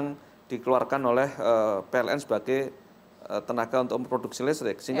ekonomi yang dikeluarkan oleh PLN sebagai tenaga untuk memproduksi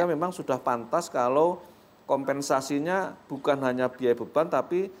listrik. Sehingga memang sudah pantas kalau kompensasinya bukan hanya biaya beban,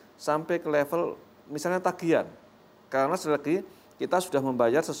 tapi sampai ke level misalnya tagihan. Karena sekali lagi kita sudah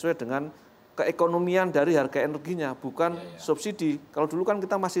membayar sesuai dengan keekonomian dari harga energinya, bukan subsidi. Kalau dulu kan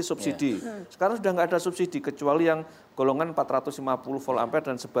kita masih subsidi. Sekarang sudah nggak ada subsidi, kecuali yang golongan 450 volt ampere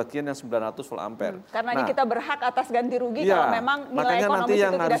dan sebagian yang 900 volt ampere. Karena ini kita berhak atas ganti rugi kalau memang nilai makanya ekonomis nanti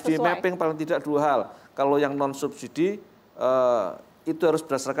yang itu harus tidak di sesuai. mapping paling tidak dua hal. Kalau yang non subsidi itu harus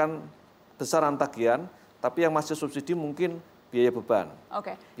berdasarkan besaran tagihan, tapi yang masih subsidi mungkin biaya beban.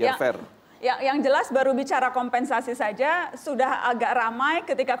 Oke. Biar fair. Yang jelas baru bicara kompensasi saja sudah agak ramai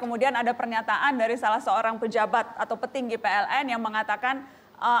ketika kemudian ada pernyataan dari salah seorang pejabat atau petinggi PLN yang mengatakan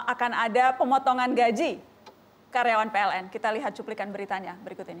akan ada pemotongan gaji karyawan PLN. Kita lihat cuplikan beritanya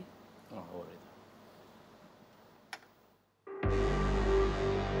berikut ini.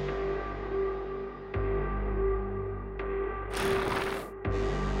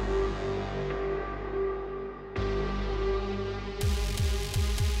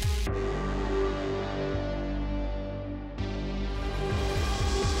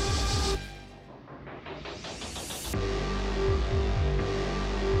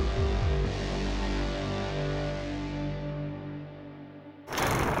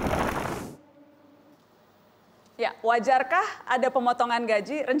 Ya, wajarkah ada pemotongan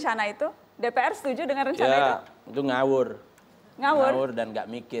gaji rencana itu? DPR setuju dengan rencana itu? Itu ngawur. Ngawur Dan nggak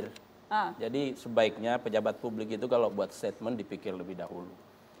mikir. Jadi sebaiknya pejabat publik itu kalau buat statement dipikir lebih dahulu.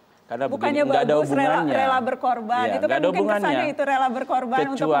 Karena bukannya nggak ada bagus hubungannya. rela berkorban, itu kan mungkin kesannya itu rela berkorban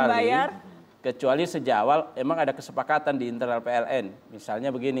untuk membayar. Kecuali sejak awal emang ada kesepakatan di internal PLN. Misalnya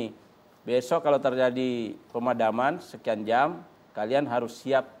begini, besok kalau terjadi pemadaman sekian jam, kalian harus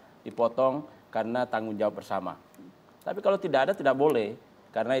siap dipotong karena tanggung jawab bersama. Tapi kalau tidak ada, tidak boleh.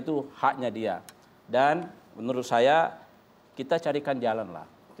 Karena itu haknya dia. Dan menurut saya, kita carikan jalan lah.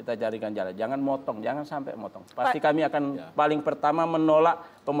 Kita carikan jalan. Jangan motong, jangan sampai motong. Pasti kami akan paling pertama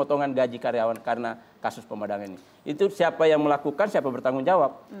menolak pemotongan gaji karyawan karena kasus pemadaman ini. Itu siapa yang melakukan, siapa bertanggung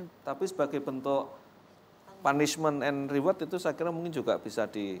jawab. Tapi sebagai bentuk punishment and reward itu saya kira mungkin juga bisa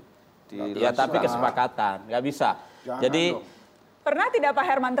Ya, tapi kesepakatan. Nggak bisa. Jadi pernah tidak Pak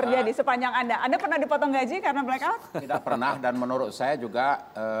Herman terjadi sepanjang Anda pernah dipotong gaji karena blackout? Tidak pernah, dan menurut saya juga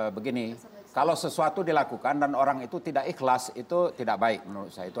begini, kalau sesuatu dilakukan dan orang itu tidak ikhlas, itu tidak baik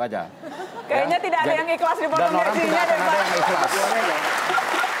menurut saya, itu aja. Kayaknya tidak ada yang ikhlas dipotong dan orang gajinya. tidak akan ada yang ikhlas.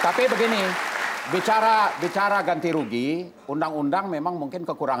 Tapi begini, bicara ganti rugi, undang-undang memang mungkin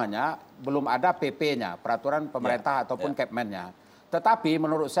kekurangannya, belum ada PP-nya, peraturan pemerintah ataupun Kepmennya. Tetapi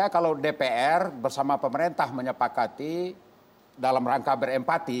menurut saya kalau DPR bersama pemerintah menyepakati dalam rangka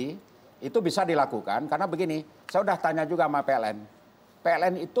berempati, itu bisa dilakukan. Karena begini, saya sudah tanya juga sama PLN.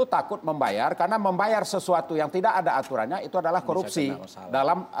 PLN itu takut membayar karena membayar sesuatu yang tidak ada aturannya itu adalah korupsi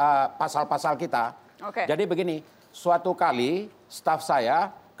dalam pasal-pasal kita. Jadi begini, suatu kali staf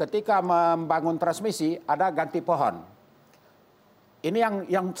saya ketika membangun transmisi ada ganti pohon. Ini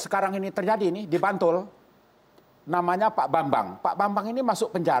yang sekarang ini terjadi nih di Bantul. Namanya Pak Bambang. Pak Bambang ini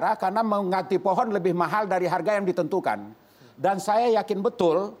masuk penjara karena mengganti pohon lebih mahal dari harga yang ditentukan. Dan saya yakin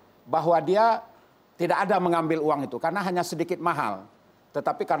betul bahwa dia tidak ada mengambil uang itu karena hanya sedikit mahal.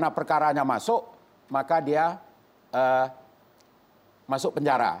 Tetapi karena perkaranya masuk, maka dia masuk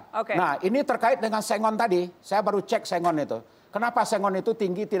penjara. Oke. Nah, ini terkait dengan sengon tadi. Saya baru cek sengon itu. Kenapa sengon itu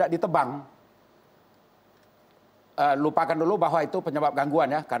tinggi tidak ditebang? Lupakan dulu bahwa itu penyebab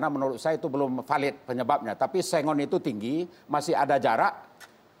gangguan ya, karena menurut saya itu belum valid penyebabnya. Tapi sengon itu tinggi, masih ada jarak.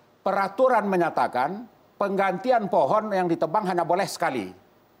 Peraturan menyatakan penggantian pohon yang ditebang hanya boleh sekali.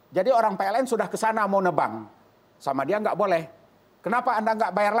 Jadi orang PLN sudah ke sana mau nebang, sama dia nggak boleh. Kenapa Anda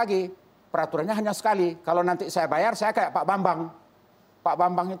nggak bayar lagi? Peraturannya hanya sekali. Kalau nanti saya bayar, saya kayak Pak Bambang. Pak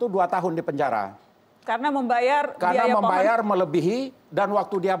Bambang itu 2 tahun di penjara. Karena membayar membayar melebihi, dan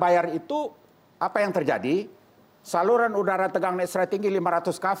waktu dia bayar itu apa yang terjadi? Saluran udara tegang ekstra tinggi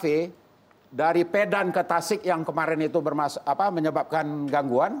 500 kV dari Pedan ke Tasik yang kemarin itu menyebabkan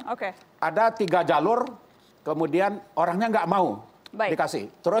gangguan. Oke. Ada 3 jalur, kemudian orangnya nggak mau dikasih.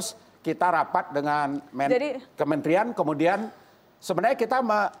 Terus kita rapat dengan kementerian, kemudian sebenarnya kita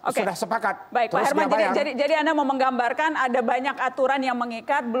sudah sepakat. Baik, Pak Herman, jadi Anda mau menggambarkan ada banyak aturan yang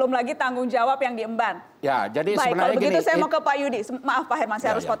mengikat, belum lagi tanggung jawab yang diemban. Ya, jadi baik, sebenarnya kalau begitu gini, saya mau ke Pak Yudi. Maaf Pak Herman,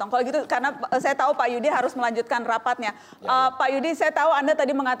 saya harus potong. Kalau gitu, karena saya tahu Pak Yudi harus melanjutkan rapatnya. Pak Yudi, saya tahu Anda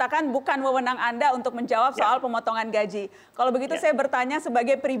tadi mengatakan bukan wewenang Anda untuk menjawab soal pemotongan gaji. Kalau begitu saya bertanya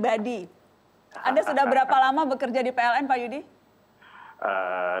sebagai pribadi. Anda sudah berapa lama bekerja di PLN, Pak Yudi?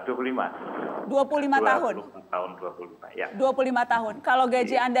 25. 25 tahun? 25, ya. 25 tahun. Kalau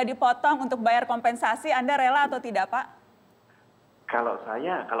gaji Anda dipotong untuk bayar kompensasi, Anda rela atau tidak, Pak? Kalau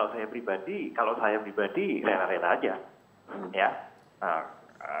saya pribadi rela-rela aja. Ya.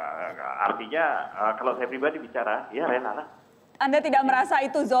 Artinya kalau saya pribadi bicara, ya rela lah. Anda tidak merasa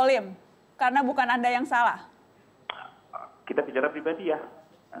itu zolim? Karena bukan Anda yang salah? Kita bicara pribadi ya.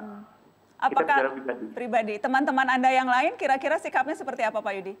 Apakah pribadi? Teman-teman Anda yang lain kira-kira sikapnya seperti apa,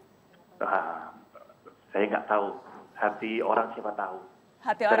 Pak Yudi? Saya nggak tahu. Hati orang siapa tahu.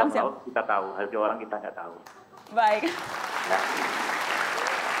 Hati orang siapa? Kita tahu. Hati orang kita nggak tahu. Baik. Ya.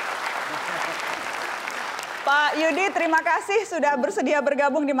 Pak Yudi, terima kasih sudah bersedia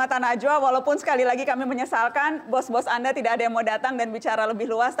bergabung di Mata Najwa. Walaupun sekali lagi kami menyesalkan bos-bos Anda tidak ada yang mau datang dan bicara lebih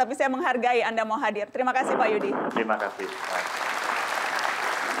luas. Tapi saya menghargai Anda mau hadir. Terima kasih, Pak Yudi. Terima kasih.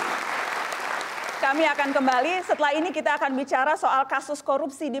 Kami akan kembali, setelah ini kita akan bicara soal kasus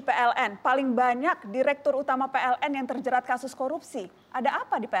korupsi di PLN. Paling banyak Direktur Utama PLN yang terjerat kasus korupsi. Ada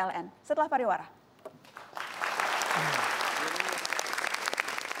apa di PLN? Setelah pariwara.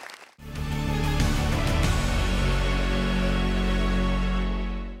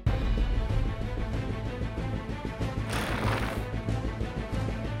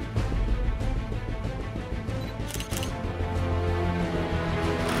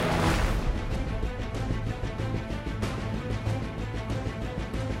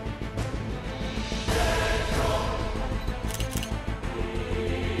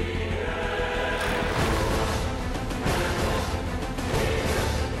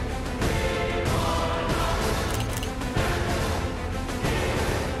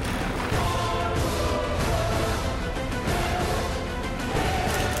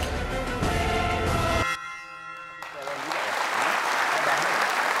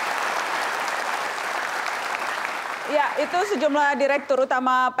 Itu sejumlah Direktur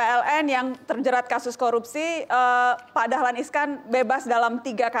Utama PLN yang terjerat kasus korupsi. Pak Dahlan Iskan bebas dalam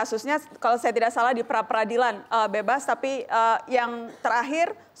 3 kasusnya. Kalau saya tidak salah di pra-peradilan bebas. Tapi yang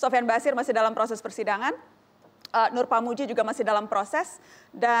terakhir Sofyan Basir masih dalam proses persidangan. Nur Pamuji juga masih dalam proses.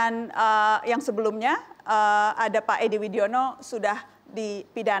 Dan yang sebelumnya ada Pak Edi Widiono sudah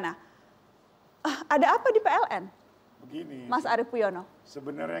dipidana. Ada apa di PLN? Begini, Mas Arief Puyono.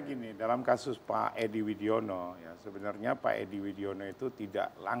 Sebenarnya gini, dalam kasus Pak Edi Widiono, ya sebenarnya Pak Edi Widiono itu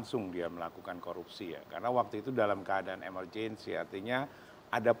tidak langsung dia melakukan korupsi ya, karena waktu itu dalam keadaan emergency, artinya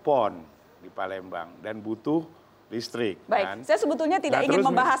ada PON di Palembang dan butuh listrik. Baik, kan? Saya sebetulnya tidak ingin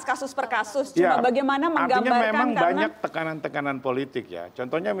membahas kasus per kasus, cuma bagaimana menggambarkan. Artinya memang banyak tekanan-tekanan politik ya.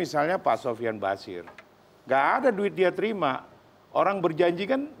 Contohnya misalnya Pak Sofyan Basir, nggak ada duit dia terima. Orang berjanji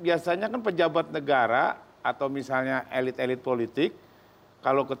kan biasanya kan pejabat negara atau misalnya elit-elit politik,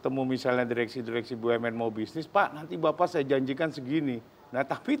 kalau ketemu misalnya direksi-direksi BUMN mau bisnis, Pak nanti Bapak saya janjikan segini. Nah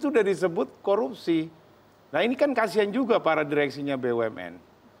tapi itu udah disebut korupsi. Nah ini kan kasihan juga para direksinya BUMN.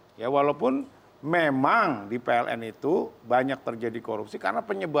 Ya walaupun memang di PLN itu banyak terjadi korupsi karena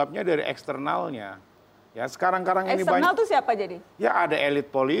penyebabnya dari eksternalnya. Ya sekarang-karang ini banyak. Eksternal itu siapa jadi? Ya ada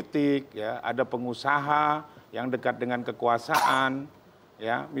elit politik, ya ada pengusaha yang dekat dengan kekuasaan.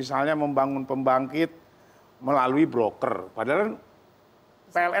 Ya misalnya membangun pembangkit melalui broker. Padahal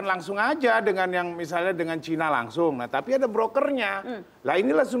PLN langsung aja dengan yang misalnya dengan Cina langsung. Nah, tapi ada brokernya. Lah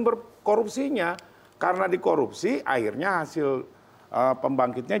inilah sumber korupsinya. Karena dikorupsi, akhirnya hasil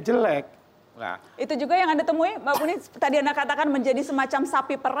pembangkitnya jelek. Nah, itu juga yang Anda temui, Mbak Puni, tadi Anda katakan menjadi semacam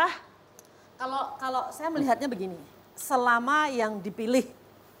sapi perah. Kalau saya melihatnya begini, selama yang dipilih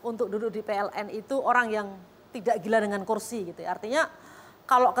untuk duduk di PLN itu orang yang tidak gila dengan kursi gitu ya. Artinya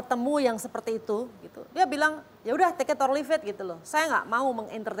kalau ketemu yang seperti itu gitu, dia bilang ya udah take it or leave it gitu loh. Saya nggak mau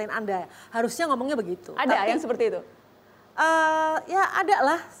mengentertain Anda. Harusnya ngomongnya begitu. Ada yang seperti itu? Ya ada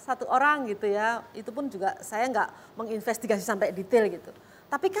lah satu orang gitu ya. Itu pun juga saya nggak menginvestigasi sampai detail gitu.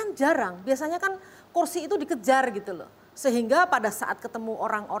 Tapi kan jarang. Biasanya kan kursi itu dikejar gitu loh. Sehingga pada saat ketemu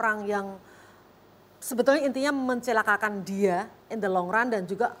orang-orang yang sebetulnya intinya mencelakakan dia in the long run dan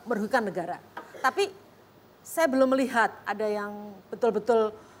juga merugikan negara. Tapi saya belum melihat ada yang betul-betul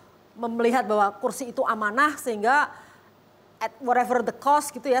melihat bahwa kursi itu amanah sehingga at whatever the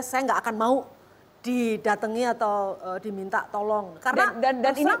cost gitu ya, saya nggak akan mau didatangi atau diminta tolong. Karena dan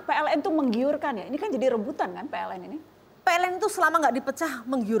ini PLN itu menggiurkan ya, ini kan jadi rebutan kan PLN ini? PLN itu selama nggak dipecah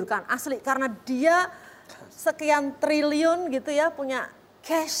menggiurkan asli karena dia sekian triliun gitu ya punya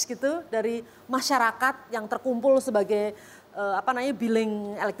cash gitu dari masyarakat yang terkumpul sebagai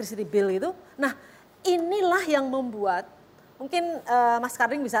billing electricity bill itu. Nah, inilah yang membuat, mungkin Mas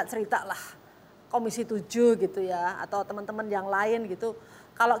Karding bisa cerita lah, Komisi 7 gitu ya, atau teman-teman yang lain gitu.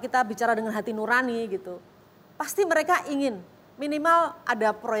 Kalau kita bicara dengan hati nurani gitu, pasti mereka ingin minimal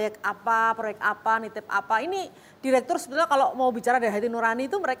ada proyek apa, nitip apa. Ini direktur sebetulnya kalau mau bicara dari hati nurani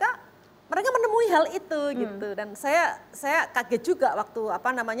itu mereka menemui hal itu gitu. Dan saya kaget juga waktu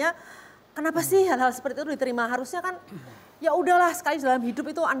kenapa sih hal-hal seperti itu diterima? Harusnya kan ya udahlah sekali dalam hidup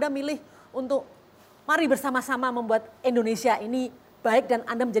itu Anda milih untuk mari bersama-sama membuat Indonesia ini baik dan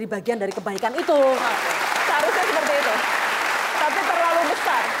Anda menjadi bagian dari kebaikan itu. Seharusnya seperti itu. Tapi terlalu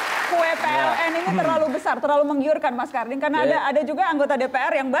besar. Kue PLN ini terlalu besar, terlalu menggiurkan Mas Karding. Karena ada juga anggota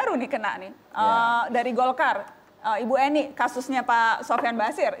DPR yang baru nih kena nih. Dari Golkar, Ibu Eni, kasusnya Pak Sofyan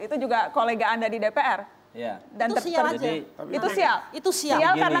Basir. Itu juga kolega Anda di DPR. Dan itu sial aja. Itu sial. Itu sial.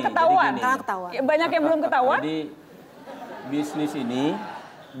 Sial karena ketahuan. Karena Banyak yang belum ketahuan. Jadi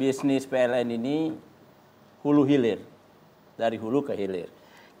bisnis PLN ini hulu hilir, dari hulu ke hilir.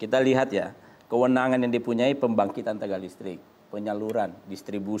 Kita lihat ya, kewenangan yang dipunyai pembangkitan tenaga listrik, penyaluran,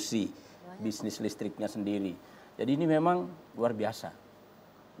 distribusi, bisnis listriknya sendiri. Jadi ini memang luar biasa,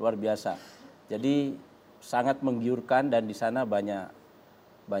 luar biasa. Jadi sangat menggiurkan dan di sana banyak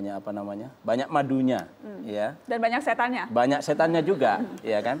madunya, ya. Dan banyak setannya. Banyak setannya juga,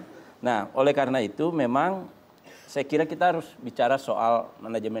 ya kan. Nah, oleh karena itu memang saya kira kita harus bicara soal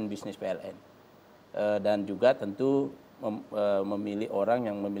manajemen bisnis PLN. Dan juga tentu memilih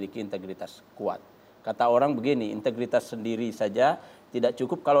orang yang memiliki integritas kuat. Kata orang begini, integritas sendiri saja tidak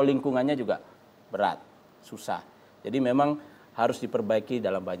cukup kalau lingkungannya juga berat, susah. Jadi memang harus diperbaiki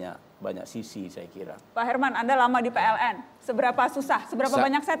dalam banyak sisi saya kira. Pak Herman, Anda lama di PLN. Seberapa susah, seberapa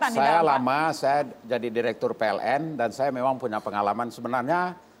banyak setan di dalam? Saya lama, saya jadi direktur PLN dan saya memang punya pengalaman.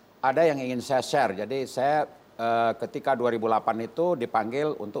 Sebenarnya ada yang ingin saya share. Jadi saya ketika 2008 itu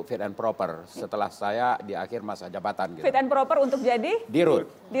dipanggil untuk fit and proper setelah saya di akhir masa jabatan. Gitu. Fit and proper untuk jadi? Dirut.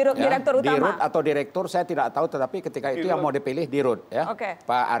 Direktur utama? Dirut atau direktur saya tidak tahu, tetapi ketika itu yang mau dipilih dirut. Ya.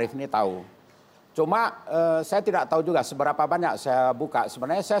 Pak Arief ini tahu. Cuma saya tidak tahu juga seberapa banyak saya buka.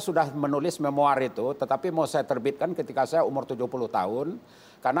 Sebenarnya saya sudah menulis memoir itu, tetapi mau saya terbitkan ketika saya umur 70 tahun.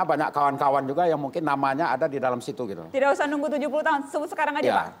 Karena banyak kawan-kawan juga yang mungkin namanya ada di dalam situ gitu. Tidak usah nunggu 70 tahun, sebut sekarang aja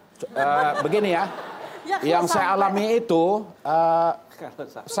ya. Pak. Begini ya. Yang saya alami itu,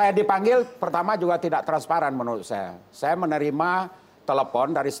 saya dipanggil pertama juga tidak transparan menurut saya. Saya menerima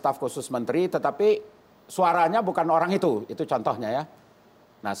telepon dari staf khusus menteri, tetapi suaranya bukan orang itu contohnya ya.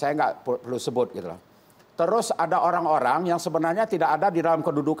 Nah saya nggak perlu sebut gitu loh. Terus ada orang-orang yang sebenarnya tidak ada di dalam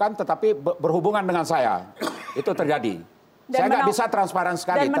kedudukan, tetapi berhubungan dengan saya. Itu terjadi. Saya nggak bisa transparan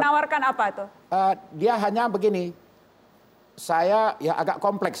sekali. Dan menawarkan apa itu? Dia hanya begini. Saya ya agak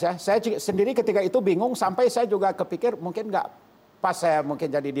kompleks ya. Saya sendiri ketika itu bingung sampai saya juga kepikir mungkin nggak pas saya mungkin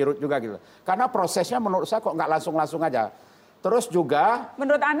jadi dirut juga gitu. Karena prosesnya menurut saya kok nggak langsung aja. Terus juga.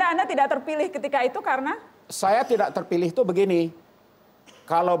 Menurut Anda tidak terpilih ketika itu karena? Saya tidak terpilih itu begini.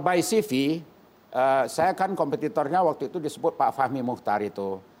 Kalau by CV, saya kan kompetitornya waktu itu disebut Pak Fahmi Mukhtar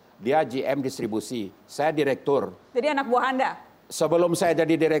itu. Dia GM distribusi, saya direktur. Jadi anak buah Anda? Sebelum saya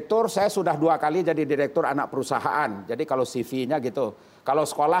jadi direktur, saya sudah 2 kali jadi direktur anak perusahaan. Jadi kalau CV-nya gitu. Kalau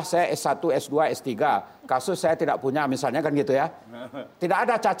sekolah saya S1, S2, S3. Kasus saya tidak punya misalnya kan gitu ya. Tidak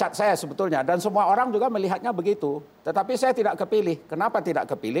ada cacat saya sebetulnya. Dan semua orang juga melihatnya begitu. Tetapi saya tidak kepilih. Kenapa tidak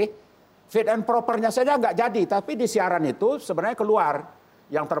kepilih? Fit and propernya saja nggak jadi. Tapi di siaran itu sebenarnya keluar.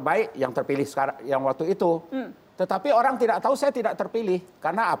 yang terbaik yang terpilih sekarang yang waktu itu. Tetapi orang tidak tahu saya tidak terpilih.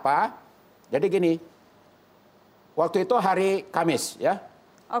 Karena apa? Jadi gini, waktu itu hari Kamis ya.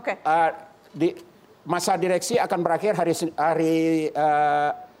 Oke. Masa direksi akan berakhir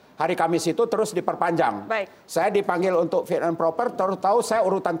hari Kamis itu terus diperpanjang. Baik. Saya dipanggil untuk fit and proper, terus tahu saya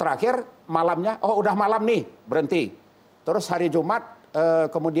urutan terakhir malamnya, oh udah malam nih, berhenti. Terus hari Jumat,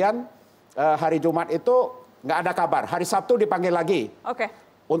 kemudian hari Jumat itu nggak ada kabar. Hari Sabtu dipanggil lagi. Oke.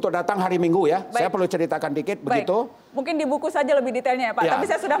 Untuk datang hari Minggu ya. Baik. Saya perlu ceritakan dikit begitu. Mungkin di buku saja lebih detailnya ya Pak. Ya. Tapi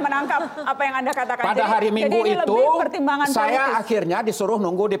saya sudah menangkap apa yang Anda katakan. Pada hari Minggu jadi ini itu lebih pertimbangan saya politis. akhirnya disuruh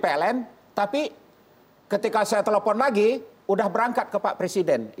nunggu di PLN. Tapi ketika saya telepon lagi, udah berangkat ke Pak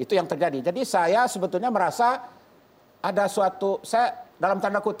Presiden. Itu yang terjadi. Jadi saya sebetulnya merasa ada suatu, saya dalam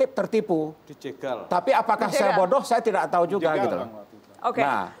tanda kutip tertipu. Dijegal. Tapi apakah saya bodoh, saya tidak tahu juga gitu. Oke.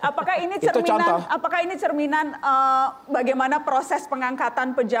 Nah, apakah ini itu contoh. cerminan bagaimana proses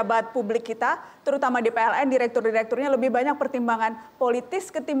pengangkatan pejabat publik kita, terutama di PLN, direktur-direkturnya lebih banyak pertimbangan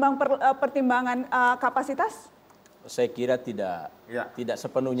politis ketimbang pertimbangan kapasitas? Saya kira tidak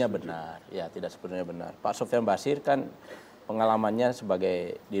sepenuhnya benar. Ya, tidak sepenuhnya benar. Pak Sofyan Basir kan pengalamannya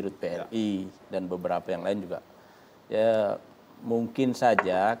sebagai Dirut PLI dan beberapa yang lain juga. Ya, mungkin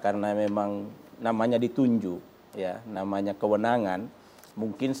saja karena memang namanya ditunjuk, ya, namanya kewenangan,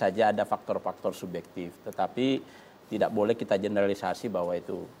 mungkin saja ada faktor-faktor subjektif. Tetapi tidak boleh kita generalisasi bahwa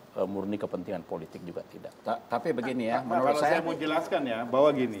itu murni kepentingan politik juga tidak. Tapi begini ya, menurut saya mau jelaskan ya,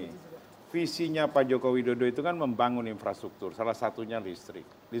 bahwa gini, visinya Pak Joko Widodo itu kan membangun infrastruktur, salah satunya listrik.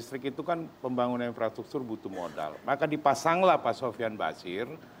 Listrik itu kan pembangunan infrastruktur butuh modal. Maka dipasanglah Pak Sofyan Basir,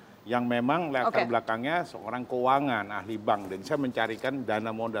 yang memang latar belakangnya seorang keuangan, ahli bank. Dan saya mencarikan dana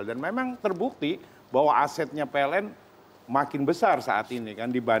modal. Dan memang terbukti bahwa asetnya PLN makin besar saat ini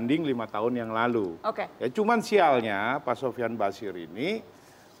kan dibanding 5 tahun yang lalu. Ya cuman sialnya Pak Sofyan Basir ini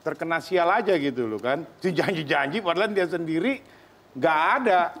terkena sial aja gitu loh kan. Janji-janji padahal dia sendiri nggak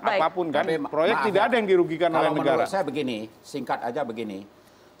ada apapun kan. Tapi, proyek tidak ada yang dirugikan oleh negara. Menurut saya begini, singkat aja begini.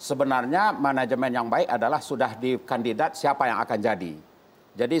 Sebenarnya manajemen yang baik adalah sudah di kandidat siapa yang akan jadi.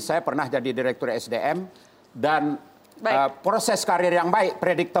 Jadi saya pernah jadi direktur SDM dan proses karir yang baik,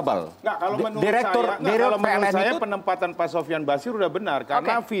 predictable. Nggak, kalau menurut saya penempatan Pak Sofyan Basir udah benar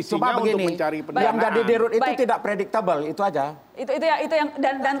karena visinya untuk mencari pendanaan. Yang jadi dirut itu tidak predictable, itu aja. Itu yang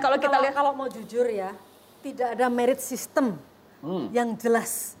dan kalau kita lihat, kalau mau jujur ya, tidak ada merit system yang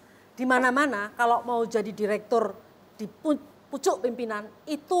jelas. Di mana-mana kalau mau jadi direktur di pucuk pimpinan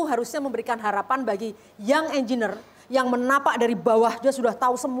itu harusnya memberikan harapan bagi young engineer yang menapak dari bawah, dia sudah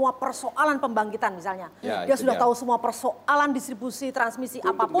tahu semua persoalan pembangkitan misalnya. Ya, dia sudah tahu semua persoalan distribusi, transmisi,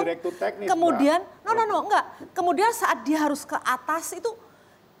 untuk apapun. teknis, kemudian, enggak. Kemudian saat dia harus ke atas itu,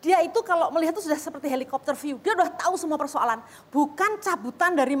 dia itu kalau melihat itu sudah seperti helikopter view. Dia sudah tahu semua persoalan. Bukan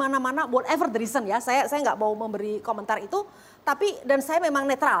cabutan dari mana-mana, whatever the reason ya. Saya nggak mau memberi komentar itu. Tapi, dan saya memang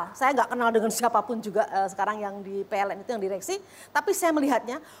netral. Saya nggak kenal dengan siapapun juga sekarang yang di PLN itu yang direksi. Tapi saya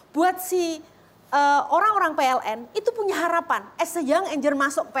melihatnya, buat si orang-orang PLN itu punya harapan. As a young engineer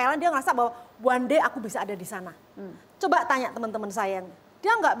masuk PLN, dia ngerasa bahwa one day aku bisa ada di sana. Coba tanya teman-teman saya,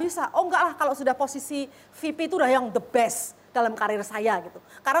 dia nggak bisa. Oh enggak lah, kalau sudah posisi VP itu udah yang the best dalam karir saya gitu.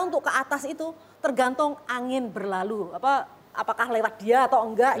 Karena untuk ke atas itu tergantung angin berlalu, apakah lewat dia atau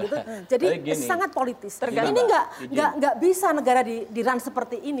enggak gitu. Jadi sangat politis. Ini nggak bisa negara di-run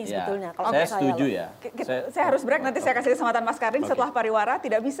seperti ini sebetulnya. Kalau saya setuju ya. Saya harus break, nanti saya kasih kesempatan Mas Karin setelah pariwara.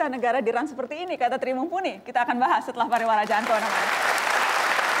 Tidak bisa negara di-run seperti ini, kata Tri Mumpuni. Kita akan bahas setelah pariwara, jangan kemana-mana.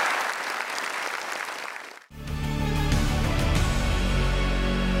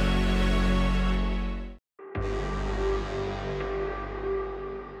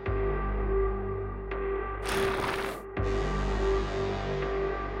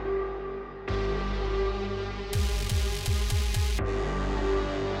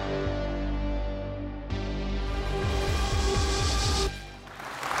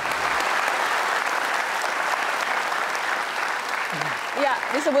 Ya,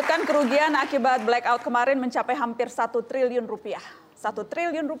 disebutkan kerugian akibat blackout kemarin mencapai hampir 1 triliun rupiah. 1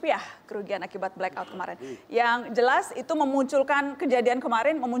 triliun rupiah kerugian akibat blackout kemarin. Yang jelas itu memunculkan kejadian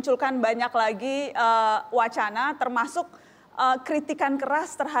kemarin, memunculkan banyak lagi wacana termasuk kritikan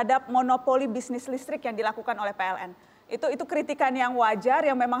keras terhadap monopoli bisnis listrik yang dilakukan oleh PLN. Itu kritikan yang wajar,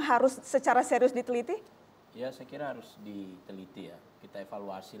 yang memang harus secara serius diteliti? Ya, saya kira harus diteliti ya. Kita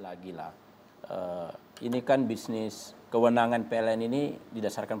evaluasi lagi lah. Ini kan bisnis kewenangan PLN ini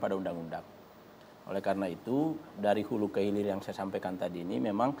didasarkan pada undang-undang. Oleh karena itu, dari hulu ke hilir yang saya sampaikan tadi ini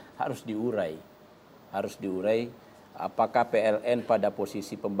memang harus diurai. Harus diurai apakah PLN pada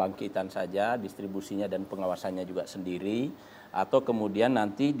posisi pembangkitan saja, distribusinya dan pengawasannya juga sendiri, atau kemudian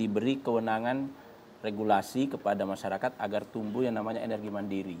nanti diberi kewenangan regulasi kepada masyarakat agar tumbuh yang namanya energi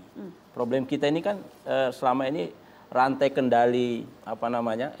mandiri. Problem kita ini kan selama ini rantai kendali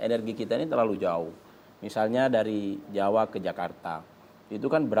energi kita ini terlalu jauh. Misalnya dari Jawa ke Jakarta, itu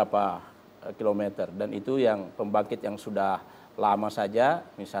kan berapa kilometer, dan itu yang pembangkit yang sudah lama saja,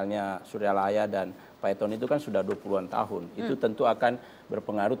 misalnya Suryalaya dan Paiton itu kan sudah 20-an tahun. Itu tentu akan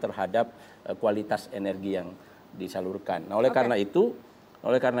berpengaruh terhadap kualitas energi yang disalurkan. Nah, oleh karena itu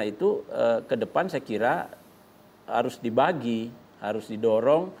ke depan saya kira harus dibagi, harus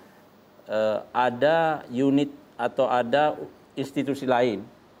didorong ada unit atau ada institusi lain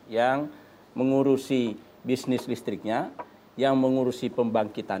yang mengurusi bisnis listriknya, yang mengurusi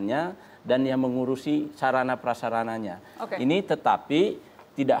pembangkitannya, dan yang mengurusi sarana prasarananya. Ini tetapi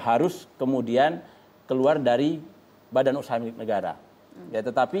tidak harus kemudian keluar dari badan usaha milik negara. Ya,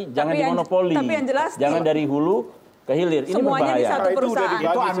 tetapi jangan dimonopoli. Tapi yang jelas jangan dari hulu ke hilir. Ini semuanya berbahaya. di satu perusahaan.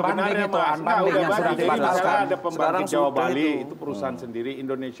 Itu unbundling itu, unbundling yang sudah dibatalkan. Ada pembangkit Jawa Bali, itu perusahaan sendiri,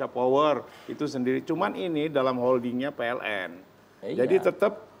 Indonesia Power itu sendiri. Cuman ini dalam holdingnya PLN. Jadi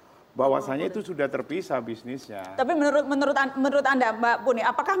tetap bahwasanya itu sudah terpisah bisnisnya. Tapi menurut Anda, Mbak Puni,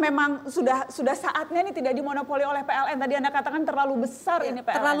 apakah memang sudah saatnya ini tidak dimonopoli oleh PLN? Tadi Anda katakan terlalu besar ini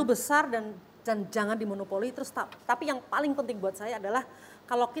PLN. Terlalu besar dan jangan dimonopoli. Terus tapi yang paling penting buat saya adalah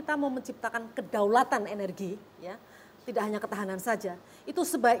kalau kita mau menciptakan kedaulatan energi, ya, tidak hanya ketahanan saja, itu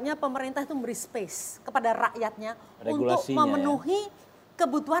sebaiknya pemerintah itu memberi space kepada rakyatnya untuk memenuhi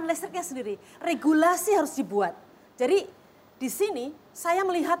kebutuhan listriknya sendiri. Regulasi harus dibuat. Jadi di sini saya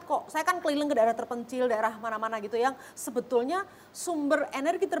melihat kok, saya kan keliling ke daerah terpencil, daerah mana-mana gitu yang sebetulnya sumber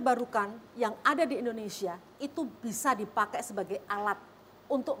energi terbarukan yang ada di Indonesia itu bisa dipakai sebagai alat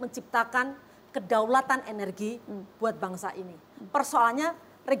untuk menciptakan kedaulatan energi buat bangsa ini. Persoalannya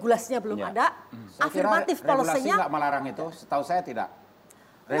regulasinya belum ada, afirmatif polisinya. Regulasi nggak melarang itu, setahu saya tidak.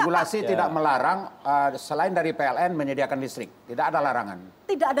 Regulasi tidak melarang selain dari PLN menyediakan listrik, tidak ada larangan.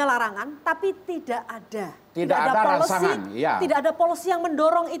 Tidak ada larangan, tapi tidak ada rancangan. Tidak ada polisi yang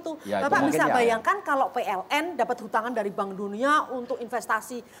mendorong itu. Ya, Bapak itu bisa bayangkan kalau PLN dapat hutangan dari Bank Dunia untuk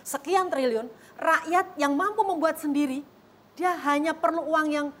investasi sekian triliun, rakyat yang mampu membuat sendiri, dia hanya perlu uang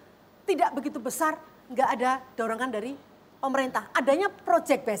yang tidak begitu besar, nggak ada dorongan dari pemerintah. Adanya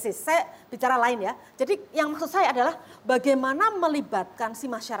project basis, saya bicara lain ya. Jadi yang maksud saya adalah bagaimana melibatkan si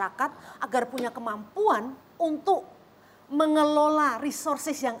masyarakat agar punya kemampuan untuk mengelola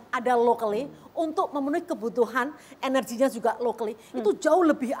resources yang ada locally untuk memenuhi kebutuhan energinya juga locally. Itu jauh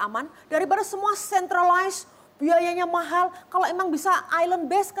lebih aman daripada semua centralized, biayanya mahal. Kalau emang bisa island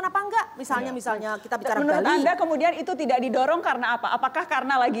base, kenapa enggak? Misalnya kita bicara Menurut Bali. Anda kemudian itu tidak didorong karena apa? Apakah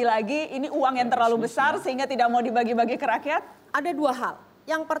karena lagi-lagi ini uang yang terlalu besar sehingga tidak mau dibagi-bagi ke rakyat? Ada dua hal.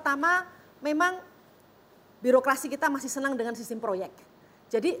 Yang pertama, memang birokrasi kita masih senang dengan sistem proyek.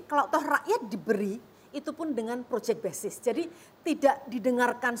 Jadi kalau toh rakyat diberi, itu pun dengan project basis. Jadi tidak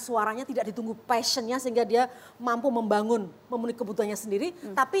didengarkan suaranya, tidak ditunggu passionnya sehingga dia mampu membangun, memenuhi kebutuhannya sendiri.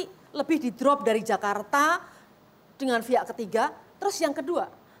 Tapi lebih di drop dari Jakarta dengan pihak ketiga. Terus yang kedua,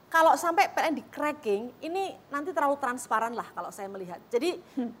 kalau sampai PLN di cracking, ini nanti terlalu transparan lah kalau saya melihat. Jadi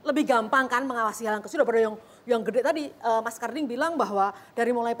lebih gampang kan mengawasi hal yang kecil daripada yang gede tadi. Mas Karding bilang bahwa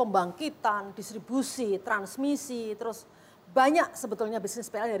dari mulai pembangkitan, distribusi, transmisi, terus banyak sebetulnya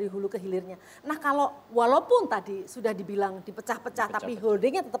bisnis PLN dari hulu ke hilirnya. Nah kalau walaupun tadi sudah dibilang dipecah-pecah tapi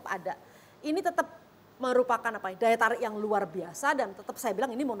holdingnya tetap ada. Ini tetap merupakan daya tarik yang luar biasa dan tetap saya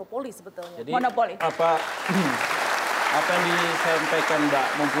bilang ini monopoli sebetulnya. Jadi, monopoli. Apa yang disampaikan Mbak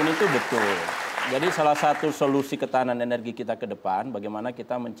Mumpuni itu betul. Jadi salah satu solusi ketahanan energi kita ke depan bagaimana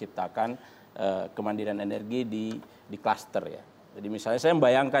kita menciptakan kemandirian energi di klaster ya. Jadi misalnya saya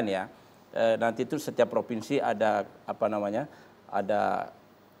membayangkan ya, nanti itu setiap provinsi ada ada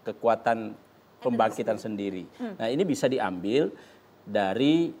kekuatan pembangkitan sendiri. Nah ini bisa diambil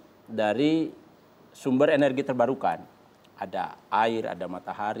dari sumber energi terbarukan. Ada air, ada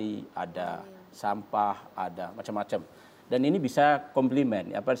matahari, ada sampah, ada macam-macam. Dan ini bisa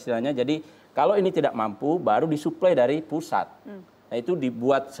komplement, apa istilahnya. Jadi kalau ini tidak mampu, baru disuplai dari pusat. Nah itu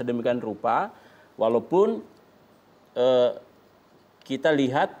dibuat sedemikian rupa, walaupun kita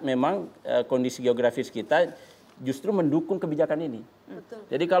lihat memang kondisi geografis kita justru mendukung kebijakan ini. Betul.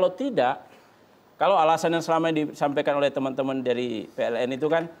 Jadi kalau tidak, kalau alasan yang selama ini disampaikan oleh teman-teman dari PLN itu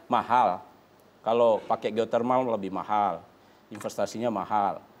kan mahal. Kalau pakai geothermal lebih mahal, investasinya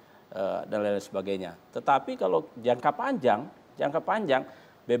mahal, dan lain sebagainya. Tetapi kalau jangka panjang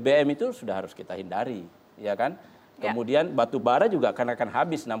BBM itu sudah harus kita hindari, ya kan? Kemudian batu bara juga akan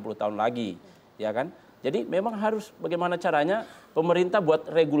habis 60 tahun lagi, ya kan? Jadi memang harus bagaimana caranya pemerintah buat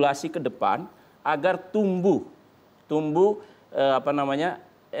regulasi ke depan agar tumbuh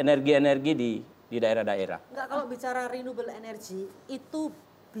energi-energi di daerah-daerah. Enggak, kalau bicara renewable energy itu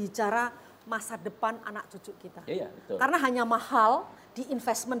bicara masa depan anak cucu kita. Iya, betul. Karena hanya mahal di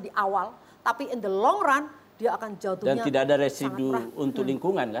investment di awal, tapi in the long run dia akan jatuhnya Dan tidak ada residu untuk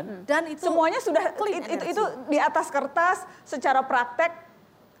lingkungan kan? Dan itu Semuanya sudah clean itu di atas kertas secara praktek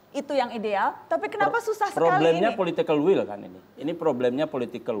itu yang ideal, tapi kenapa susah sekali Problemnya ini? political will kan ini. Ini problemnya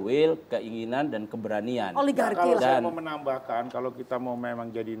political will, keinginan dan keberanian. oligarki Kalau lah. saya mau menambahkan, kalau kita mau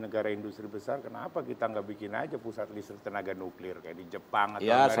memang jadi negara industri besar, kenapa kita nggak bikin aja pusat listrik tenaga nuklir kayak di Jepang atau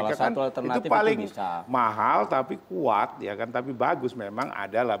Ya, Amerika salah kan? satu alternatif Itu itu paling bisa. mahal tapi kuat ya kan, tapi bagus memang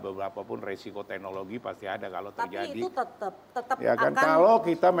adalah beberapa pun resiko teknologi pasti ada kalau Tapi terjadi. itu tetap Ya kan, akan kalau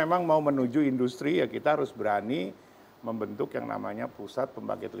kita memang mau menuju industri ya kita harus berani membentuk yang namanya pusat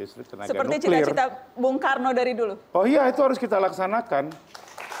pembangkit listrik tenaga Seperti nuklir. cita-cita Bung Karno dari dulu. Oh iya, itu harus kita laksanakan.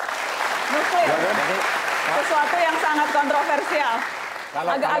 Nuklir, Ya kan? sesuatu yang sangat kontroversial.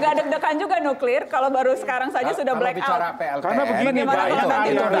 Agak deg-degan juga nuklir, kalau baru sekarang saja sudah Kalau blackout. bicara PLTN, Karena begini, Bagaimana Pak, kalau itu nanti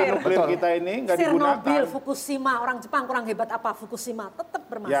aliran nuklir? nuklir kita ini nggak Chernobyl, digunakan. Fukushima, orang Jepang kurang hebat apa? Fukushima tetap Ya,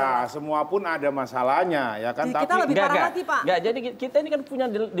 bermasalah. semua pun ada masalahnya, ya kan. Di kita lebih parah lagi, Pak. Enggak, jadi kita ini kan punya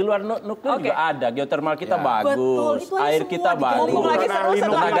di luar nuklir Oke. juga ada. Geothermal kita Ya. bagus, Betul, itu aja air semua kita digali. bagus. Ngomong lagi seru Karena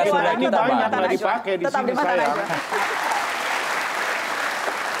setelah tenaga surya bagaimana kita Mata banyak bagus. nggak Najwa. dipakai di Tetap sini di Mata saya. Najwa.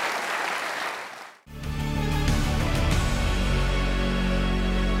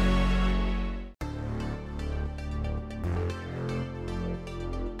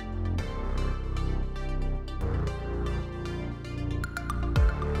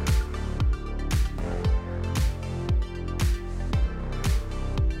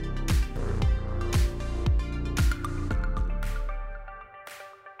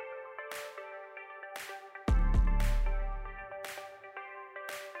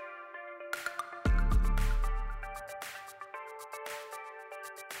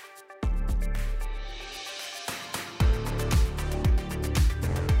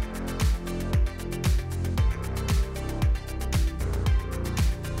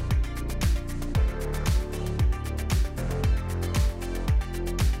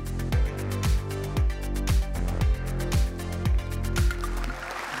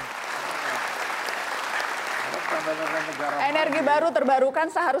 Energi baru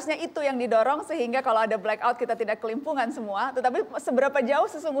terbarukan seharusnya itu yang didorong sehingga kalau ada blackout kita tidak kelimpungan semua. Tetapi seberapa jauh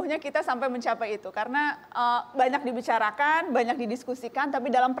sesungguhnya kita sampai mencapai itu? Karena banyak dibicarakan, banyak didiskusikan,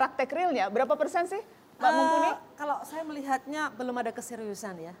 tapi dalam praktek realnya berapa persen sih Mbak Mumpuni? Kalau saya melihatnya belum ada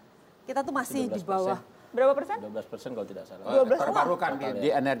keseriusan ya. Kita tuh masih di 12%. bawah. Berapa persen? 12% kalau tidak salah. 12 terbarukan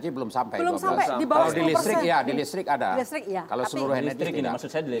di energi belum sampai. Belum 12. sampai, di bawah Kalau di listrik 10%. ya, di listrik ada. Di listrik, iya. Kalau Tapi seluruh Di energi listrik ini, tidak. maksud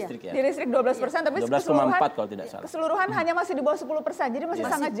saya di listrik ya. Di listrik 12%, tapi 12,4 kalau tidak salah. keseluruhan hanya masih di bawah 10%, jadi masih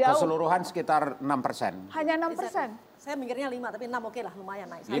sangat jauh. Keseluruhan sekitar 6%. Hanya 6%. Saya mikirnya 5, tapi 6 oke lah, lumayan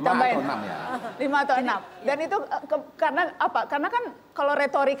naik. 5 Ditambahin. atau 6 ya. 5 atau 6. Dan itu karena apa? Karena kan kalau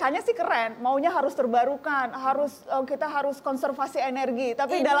retorikanya sih keren, maunya harus terbarukan, kita harus konservasi energi.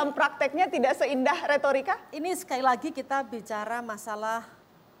 Tapi dalam prakteknya tidak seindah retorika. Ini sekali lagi kita bicara masalah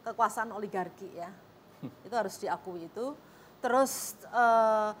kekuasaan oligarki ya. Itu harus diakui itu. Terus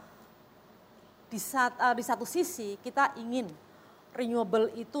di satu sisi kita ingin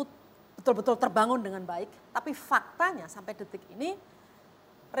renewable itu betul-betul terbangun dengan baik. Tapi faktanya sampai detik ini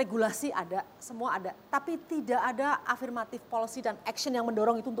regulasi ada, semua ada. Tapi tidak ada affirmative policy dan action yang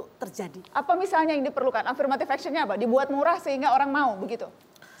mendorong itu untuk terjadi. Apa misalnya yang diperlukan? Affirmative action-nya apa? Dibuat murah sehingga orang mau begitu?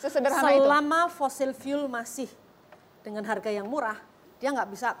 Sesederhana itu? Selama fossil fuel masih dengan harga yang murah, dia nggak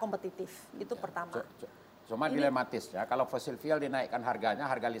bisa kompetitif. Itu pertama. Cuma dilematis ya, kalau fosil fuel dinaikkan harganya,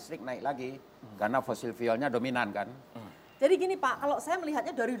 harga listrik naik lagi. Karena fosil fuelnya dominan kan. Jadi gini Pak, kalau saya melihatnya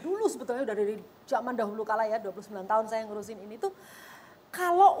dari dulu sebetulnya udah dari zaman dahulu kala ya, 29 tahun saya ngurusin ini tuh,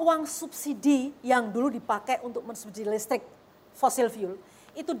 kalau uang subsidi yang dulu dipakai untuk mensubsidi listrik fossil fuel,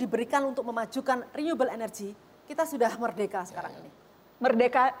 itu diberikan untuk memajukan renewable energy, kita sudah merdeka sekarang ini.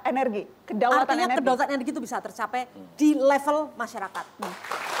 Merdeka energi, kedaulatan Artinya energi. kedaulatan energi itu bisa tercapai di level masyarakat.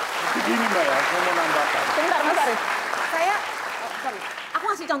 Begini Mbak ya, saya mau nambahkan. Sebentar Mas Arief. Aku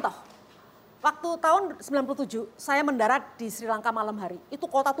ngasih contoh. Waktu tahun 97 saya mendarat di Sri Lanka malam hari. Itu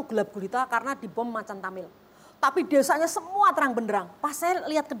kota tuh gelap gulita karena dibom macan Tamil. Tapi desanya semua terang benderang. Pas saya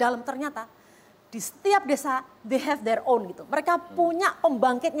lihat ke dalam ternyata di setiap desa they have their own gitu. Mereka punya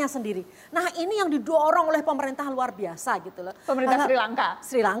pembangkitnya sendiri. Nah ini yang didorong oleh pemerintah luar biasa gitu loh. Pemerintah Sri Lanka.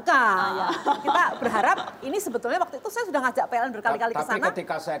 Sri Lanka ya. Kita berharap ini sebetulnya waktu itu saya sudah ngajak PLN berkali-kali ke Tapi sana.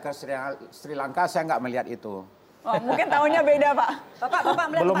 ketika saya ke Sri Lanka, saya nggak melihat itu. Oh, mungkin tahunnya beda Pak. Bapak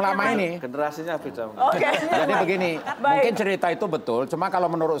melihat Belum tempat yang lama lain. ini. Generasinya beda. Oke. Jadi begini, Baik. mungkin cerita itu betul, cuma kalau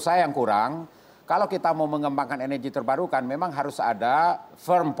menurut saya yang kurang, kalau kita mau mengembangkan energi terbarukan memang harus ada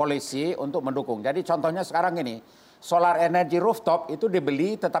firm policy untuk mendukung. Jadi contohnya sekarang ini, solar energy rooftop itu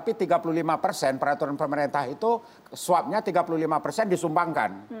dibeli tetapi 35% peraturan pemerintah itu swapnya 35%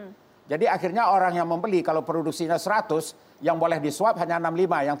 disumbangkan. Jadi akhirnya orang yang membeli kalau produksinya 100, yang boleh disuap hanya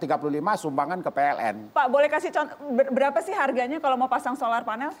 65, yang 35 sumbangan ke PLN. Pak, boleh kasih contoh berapa sih harganya kalau mau pasang solar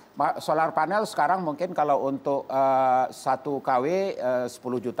panel? Solar panel sekarang mungkin kalau untuk 1 kW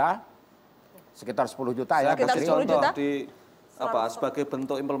 10 juta, sekitar 10 juta ya. Sekitar 10 juta? Sebagai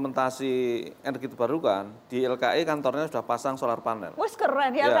bentuk implementasi energi terbarukan, di LKI kantornya sudah pasang solar panel. Wih,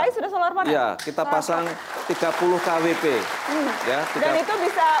 keren, di LKI sudah solar panel? Iya, kita pasang 30 kWp. Ya, Dan itu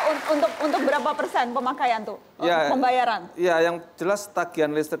bisa untuk berapa persen pemakaian tuh, pembayaran? Iya, yang jelas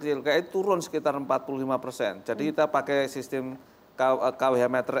tagihan listrik di LKI turun sekitar 45%. Jadi kita pakai sistem KWH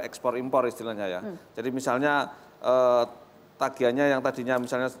meter ekspor impor istilahnya ya. Jadi misalnya tagihannya yang tadinya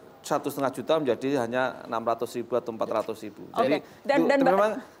misalnya 1,5 juta menjadi hanya 600.000 atau 400.000. Jadi dan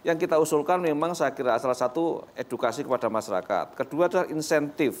memang yang kita usulkan memang saya kira salah satu edukasi kepada masyarakat. Kedua adalah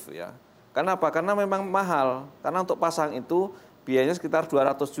insentif ya. Karena apa? Karena memang mahal. Karena untuk pasang itu biayanya sekitar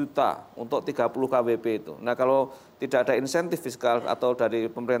 200 juta untuk 30 kWp itu. Nah kalau tidak ada insentif fiskal atau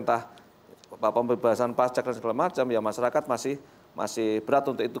dari pemerintah pembebasan pajak dan segala macam ya masyarakat masih berat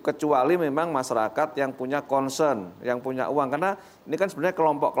untuk itu, kecuali memang masyarakat yang punya concern, yang punya uang. Karena ini kan sebenarnya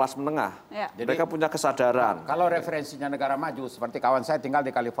kelompok kelas menengah. Ya. Mereka punya kesadaran. Kalau referensinya negara maju, seperti kawan saya tinggal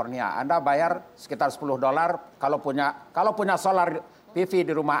di California, Anda bayar sekitar $10 kalau punya solar PV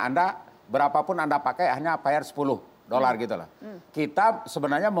di rumah Anda, berapapun Anda pakai hanya bayar $10 gitu lah. Kita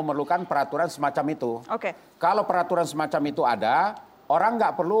sebenarnya memerlukan peraturan semacam itu. Kalau peraturan semacam itu ada, orang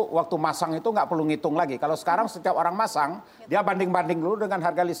nggak perlu waktu masang itu nggak perlu ngitung lagi. Kalau sekarang setiap orang masang, dia banding-banding dulu dengan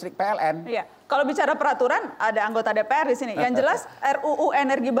harga listrik PLN. Iya. Kalau bicara peraturan, ada anggota DPR di sini. Yang jelas RUU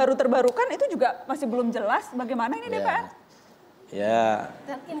energi baru terbarukan itu juga masih belum jelas. Bagaimana ini DPR? Ya.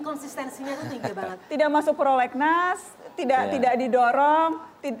 Dan inkonsistensinya itu tinggi banget. Tidak masuk prolegnas, tidak didorong.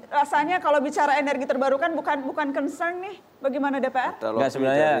 Rasanya kalau bicara energi terbarukan bukan concern nih. Bagaimana DPR? Enggak,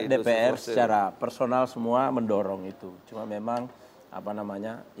 sebenarnya DPR secara personal semua mendorong itu. Cuma memang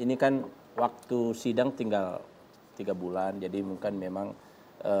ini kan waktu sidang tinggal 3 bulan, jadi mungkin memang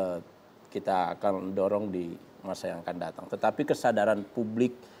kita akan dorong di masa yang akan datang. Tetapi kesadaran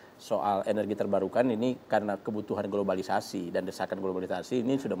publik soal energi terbarukan ini karena kebutuhan globalisasi dan desakan globalisasi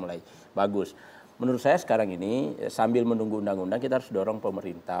ini sudah mulai bagus. Menurut saya sekarang ini sambil menunggu undang-undang kita harus dorong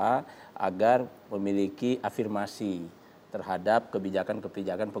pemerintah agar memiliki afirmasi terhadap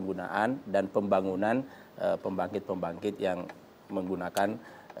kebijakan-kebijakan penggunaan dan pembangunan pembangkit-pembangkit yang menggunakan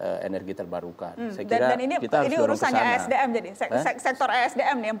energi terbarukan. Saya kira dan ini kita harus dorong urusannya kesana. ESDM jadi sektor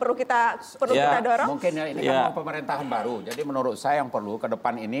ESDM nih yang perlu kita dorong. Mungkin ya ini kan pemerintahan baru. Jadi menurut saya yang perlu ke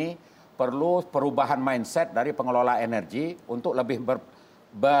depan ini perlu perubahan mindset dari pengelola energi untuk lebih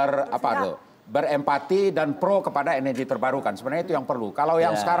berempati dan pro kepada energi terbarukan. Sebenarnya itu yang perlu. Kalau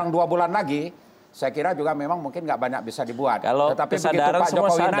yang sekarang 2 bulan lagi, saya kira juga memang mungkin nggak banyak bisa dibuat. Kalau tetapi begitu kesadaran Pak semua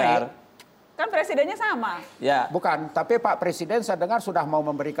Jokowi sadar. naik, Kan presidennya sama. Ya. bukan, tapi Pak Presiden saya dengar sudah mau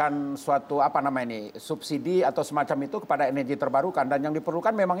memberikan suatu subsidi atau semacam itu kepada energi terbarukan dan yang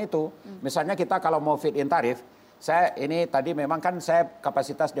diperlukan memang itu. Misalnya kita kalau mau fit in tarif, saya ini tadi memang kan saya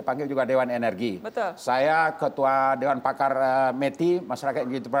kapasitas dipanggil juga Dewan Energi. Betul. Saya ketua Dewan Pakar METI Masyarakat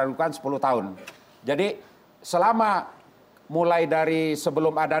Energi Terbarukan 10 tahun. Jadi selama mulai dari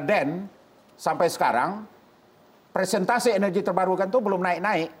sebelum ada DEN sampai sekarang presentasi energi terbarukan itu belum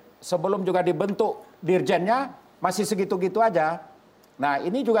naik-naik. Sebelum juga dibentuk dirjennya masih segitu-gitu aja. Nah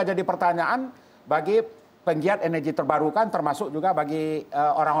ini juga jadi pertanyaan bagi penggiat energi terbarukan termasuk juga bagi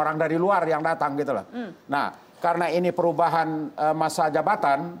orang-orang dari luar yang datang gitu loh. Nah karena ini perubahan masa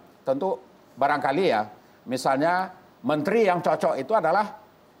jabatan tentu barangkali ya misalnya menteri yang cocok itu adalah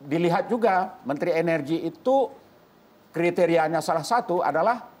dilihat juga menteri energi itu kriterianya salah satu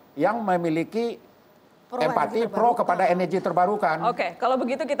adalah yang memiliki empati pro kepada energi terbarukan. Oke, kalau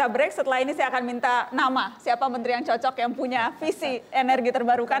begitu kita break. Setelah ini saya akan minta nama siapa menteri yang cocok yang punya visi energi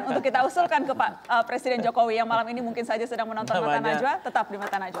terbarukan untuk kita usulkan ke Pak Presiden Jokowi yang malam ini mungkin saja sedang menonton Mata Najwa. Tetap di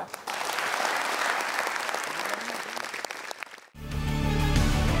Mata Najwa.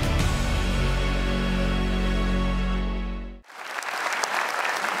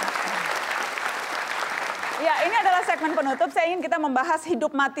 Ya, ini adalah segmen penutup. Saya ingin kita membahas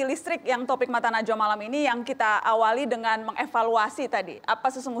hidup mati listrik yang topik Mata Najwa malam ini yang kita awali dengan mengevaluasi tadi.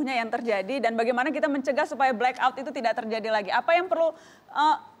 Apa sesungguhnya yang terjadi dan bagaimana kita mencegah supaya blackout itu tidak terjadi lagi. Apa yang perlu,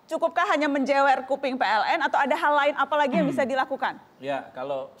 cukupkah hanya menjewer kuping PLN atau ada hal lain apa lagi yang bisa dilakukan? Ya,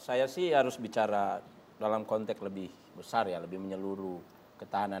 kalau saya sih harus bicara dalam konteks lebih besar ya, lebih menyeluruh.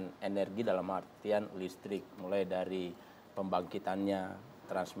 ketahanan energi dalam artian listrik, mulai dari pembangkitannya,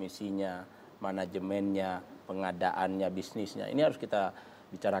 transmisinya, manajemennya, pengadaannya, bisnisnya. Ini harus kita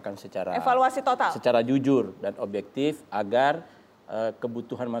bicarakan secara evaluasi total, secara jujur dan objektif agar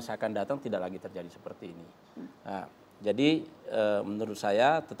kebutuhan masa akan datang tidak lagi terjadi seperti ini. Nah, jadi menurut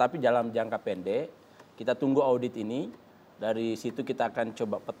saya, tetapi dalam jangka pendek kita tunggu audit ini. Dari situ kita akan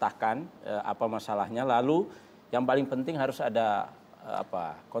coba petakan apa masalahnya. Lalu yang paling penting harus ada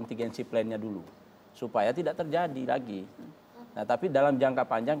contingency plan-nya dulu supaya tidak terjadi lagi. Nah, tapi dalam jangka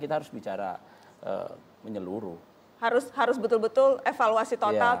panjang kita harus bicara menyeluruh. Harus betul-betul evaluasi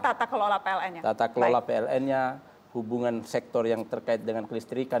total tata kelola PLN-nya. Tata kelola PLN-nya, hubungan sektor yang terkait dengan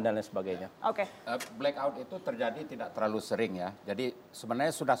kelistrikan dan lain sebagainya. Oke. Blackout itu terjadi tidak terlalu sering ya. Jadi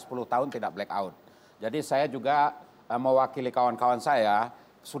sebenarnya sudah 10 tahun tidak blackout. Jadi saya juga mewakili kawan-kawan saya,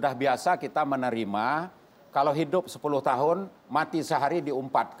 sudah biasa kita menerima kalau hidup 10 tahun, mati sehari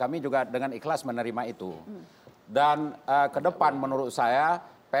diumpat. Kami juga dengan ikhlas menerima itu. Dan ke depan menurut saya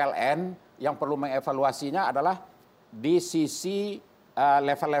PLN yang perlu mengevaluasinya adalah di sisi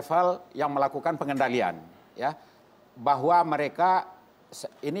level-level yang melakukan pengendalian, ya, bahwa mereka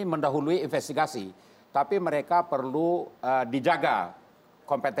ini mendahului investigasi, tapi mereka perlu dijaga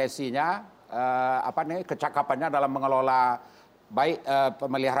kompetensinya, kecakapannya dalam mengelola baik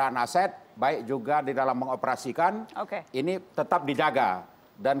pemeliharaan aset, baik juga di dalam mengoperasikan. Ini tetap dijaga.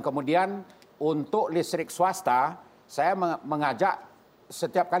 Dan kemudian untuk listrik swasta, saya mengajak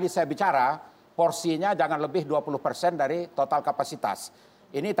setiap kali saya bicara, porsinya jangan lebih 20% dari total kapasitas.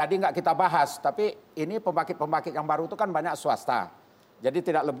 Ini tadi nggak kita bahas, tapi ini pembangkit-pembangkit yang baru itu kan banyak swasta. Jadi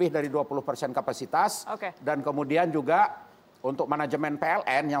tidak lebih dari 20% kapasitas. Dan kemudian juga untuk manajemen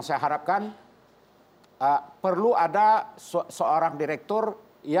PLN yang saya harapkan perlu ada seorang direktur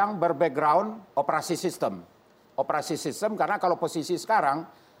yang berbackground operasi sistem. Operasi sistem karena kalau posisi sekarang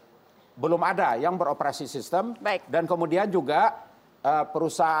belum ada yang beroperasi sistem. Dan kemudian juga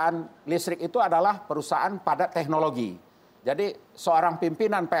perusahaan listrik itu adalah perusahaan padat teknologi. Jadi seorang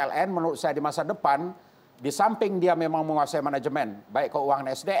pimpinan PLN menurut saya di masa depan, di samping dia memang menguasai manajemen, baik keuangan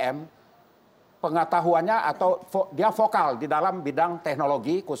SDM, pengetahuannya atau dia vokal di dalam bidang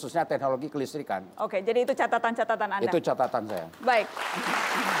teknologi, khususnya teknologi kelistrikan. Oke, jadi itu catatan-catatan Anda? Itu catatan saya. Baik.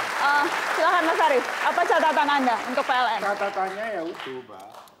 Silakan Mas Arief, apa catatan Anda untuk PLN? Catatannya ya utuh, Mbak.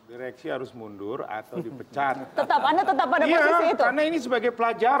 Direksi harus mundur atau dipecat. Anda tetap pada posisi itu? Karena ini sebagai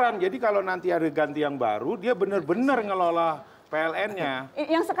pelajaran. Jadi kalau nanti ada ganti yang baru, dia benar-benar ngelola PLN-nya.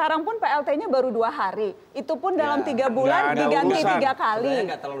 Yang sekarang pun PLT-nya baru 2 hari. Itu pun dalam 3 bulan diganti 3 kali.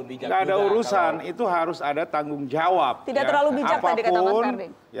 Nggak ada urusan, itu harus ada tanggung jawab. Tidak terlalu bijak tadi kata Mas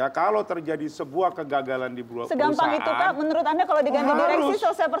Ferding. Ya kalau terjadi sebuah kegagalan di perusahaan. Segampang itu Pak, menurut Anda kalau diganti direksi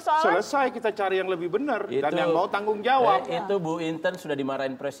selesai persoalan? Selesai, kita cari yang lebih benar. Dan yang mau tanggung jawab. Itu Bu Inten sudah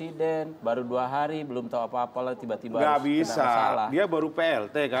dimarahin Presiden, baru 2 hari, belum tahu apa-apa lah tiba-tiba. Nggak bisa, dia baru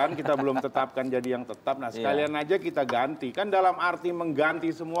PLT kan, kita belum tetapkan jadi yang tetap. Nah sekalian aja kita ganti. Kan dalam arti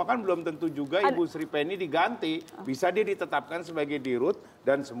mengganti semua kan belum tentu juga Ibu Sri Penny diganti. Bisa dia ditetapkan sebagai dirut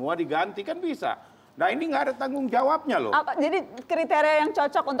dan semua diganti kan bisa. Nah ini nggak ada tanggung jawabnya loh. Jadi kriteria yang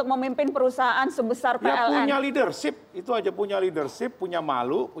cocok untuk memimpin perusahaan sebesar PLN? Ya punya leadership, itu aja punya leadership, punya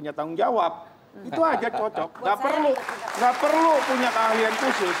malu, punya tanggung jawab. Itu aja cocok. Nggak perlu punya keahlian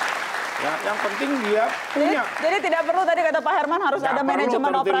khusus. Ya, yang penting dia punya. Jadi tidak perlu tadi kata Pak Herman harus ada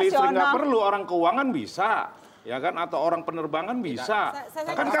manajemen operasional. Nggak perlu, orang keuangan bisa. Ya kan, atau orang penerbangan bisa.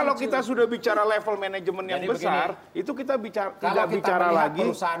 Kan kalau kita sudah bicara level manajemen yang besar, itu kita tidak bicara lagi.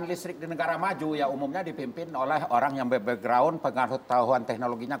 Perusahaan listrik di negara maju ya umumnya dipimpin oleh orang yang background pengetahuan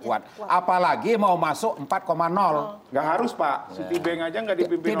teknologinya kuat. Apalagi mau masuk 4,0. Nggak harus Pak, Citibank aja nggak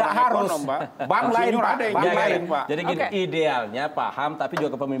dipimpin tidak oleh harus. ekonom Pak. Bank lain Pak, bank lain Pak. Jadi gini, idealnya paham tapi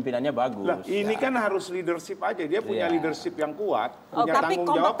juga kepemimpinannya bagus. Lah, ini kan harus leadership aja, dia punya leadership yang kuat, punya tapi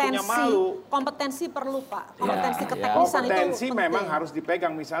tanggung jawab, punya malu. Kompetensi perlu Pak. Kompetensi keteknisan kompetensi itu memang harus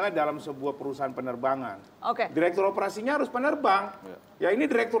dipegang, misalnya dalam sebuah perusahaan penerbangan. Direktur operasinya harus penerbang. Ya ini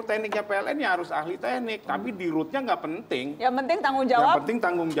direktur tekniknya PLN ya harus ahli teknik, tapi di rootnya nggak penting. Yang penting tanggung jawab. Yang penting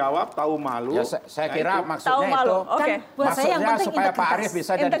tanggung jawab, tahu malu. Ya, saya kira maksudnya itu. Kan maksudnya supaya Pak Arief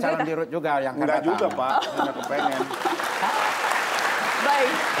bisa jadi calon di root juga yang enggak juga Pak, enggak kepengen.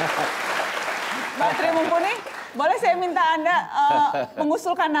 Baik. Mbak Tri Mumpuni, boleh saya minta Anda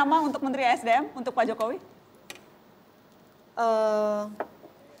mengusulkan nama untuk Menteri SDM untuk Pak Jokowi?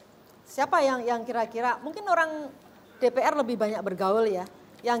 Siapa yang kira-kira, mungkin orang DPR lebih banyak bergaul ya,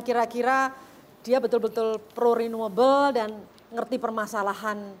 yang kira-kira dia betul-betul pro renewable dan ngerti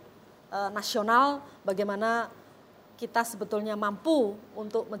permasalahan nasional, bagaimana kita sebetulnya mampu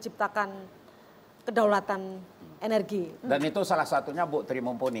untuk menciptakan kedaulatan energi. Dan itu salah satunya Bu Tri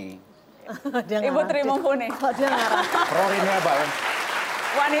Mumpuni. Ibu Tri Mumpuni. Dia ngarah. Rorinnya Pak.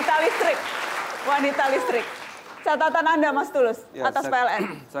 Wanita listrik. Wanita listrik. Catatan Anda Mas Tulus atas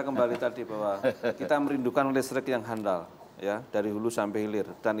PLN. Saya kembali tadi bahwa kita merindukan listrik yang handal ya dari hulu sampai hilir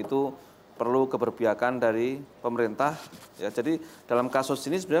dan itu perlu keberpihakan dari pemerintah ya. Jadi dalam kasus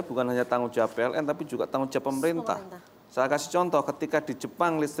ini sebenarnya bukan hanya tanggung jawab PLN tapi juga tanggung jawab pemerintah. Saya kasih contoh ketika di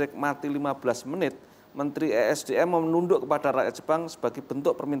Jepang listrik mati 15 menit, Menteri ESDM menunduk kepada rakyat Jepang sebagai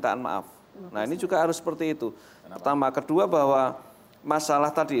bentuk permintaan maaf. Nah, ini juga harus seperti itu. Pertama, kedua bahwa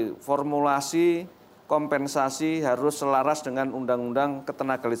masalah tadi formulasi kompensasi harus selaras dengan Undang-Undang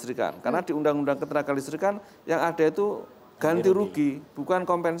Ketenagalistrikan. Karena di Undang-Undang Ketenagalistrikan yang ada itu ganti rugi, bukan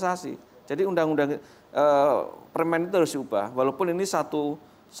kompensasi. Jadi Undang-Undang Permen itu harus diubah. Walaupun ini satu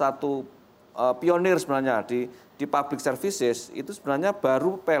pionir sebenarnya di public services, itu sebenarnya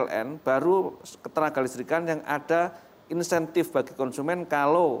baru PLN, baru Ketenagalistrikan yang ada insentif bagi konsumen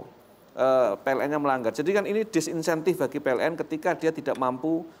kalau PLN-nya melanggar. Jadi kan ini disinsentif bagi PLN ketika dia tidak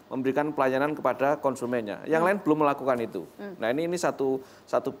mampu memberikan pelayanan kepada konsumennya. Yang lain belum melakukan itu. Nah ini satu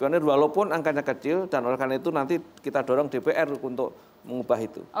pionir walaupun angkanya kecil dan oleh karena itu nanti kita dorong DPR untuk mengubah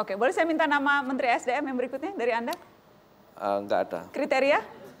itu. Oke, boleh saya minta nama Menteri SDM yang berikutnya dari Anda? Enggak ada. Kriteria?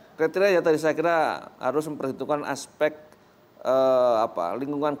 Kriteria ya tadi saya kira harus memperhitungkan aspek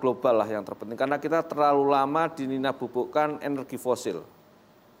lingkungan global lah yang terpenting. Karena kita terlalu lama dinina-bubukkan energi fosil.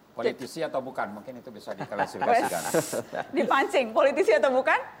 Politisi atau bukan? Mungkin itu bisa diklasifikasikan. Dipancing, politisi atau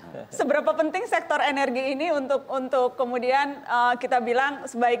bukan? Seberapa penting sektor energi ini untuk kemudian kita bilang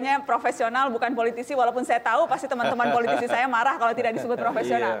sebaiknya profesional bukan politisi, walaupun saya tahu pasti teman-teman politisi saya marah kalau tidak disebut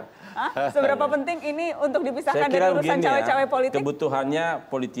profesional. Seberapa penting ini untuk dipisahkan dari urusan cawe-cawe politik? Kebutuhannya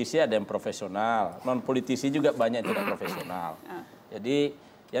politisi ada yang profesional, non politisi juga banyak yang tidak profesional. Jadi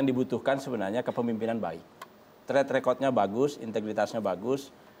yang dibutuhkan sebenarnya kepemimpinan baik. Track recordnya bagus, integritasnya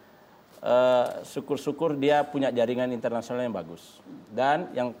bagus. Syukur-syukur dia punya jaringan internasional yang bagus. Dan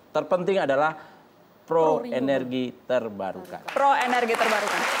yang terpenting adalah pro energi terbarukan. Pro energi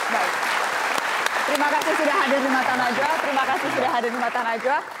terbarukan. Baik. Terima kasih sudah hadir di Mata Najwa. Terima kasih sudah hadir di Mata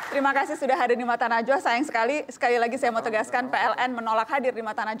Najwa. Terima kasih sudah hadir di Mata Najwa. Sayang sekali lagi saya mau tegaskan PLN menolak hadir di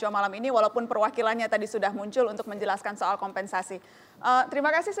Mata Najwa malam ini walaupun perwakilannya tadi sudah muncul untuk menjelaskan soal kompensasi. Terima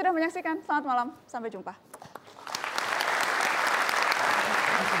kasih sudah menyaksikan. Selamat malam. Sampai jumpa.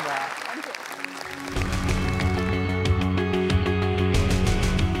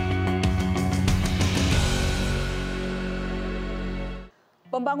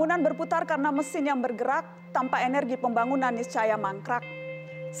 Pembangunan berputar karena mesin yang bergerak, tanpa energi pembangunan niscaya mangkrak.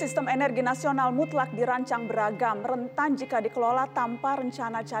 Sistem energi nasional mutlak dirancang beragam, rentan jika dikelola tanpa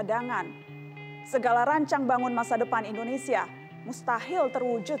rencana cadangan. Segala rancang bangun masa depan Indonesia mustahil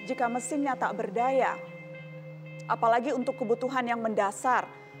terwujud jika mesinnya tak berdaya. Apalagi untuk kebutuhan yang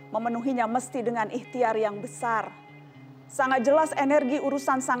mendasar, memenuhinya mesti dengan ikhtiar yang besar. Sangat jelas energi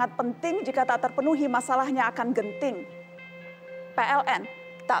urusan sangat penting, jika tak terpenuhi masalahnya akan genting. PLN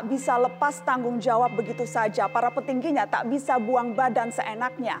tak bisa lepas tanggung jawab begitu saja, para petingginya tak bisa buang badan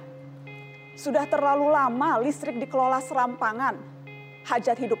seenaknya. Sudah terlalu lama listrik dikelola serampangan.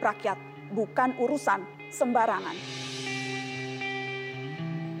 Hajat hidup rakyat bukan urusan sembarangan.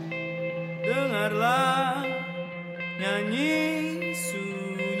 Dengarlah nyanyi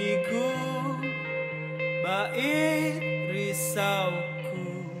sunyiku, bait risauku,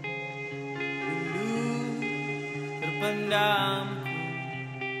 rindu terpendamku,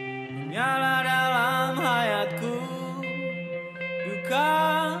 menyala dalam hayatku, duka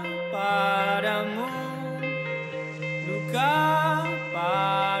padamu, duka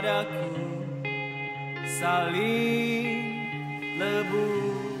padaku, saling lebu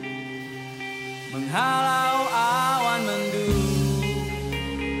menghalau awan mendung.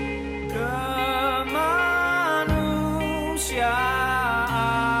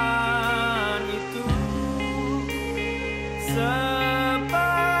 Kemanusiaan itu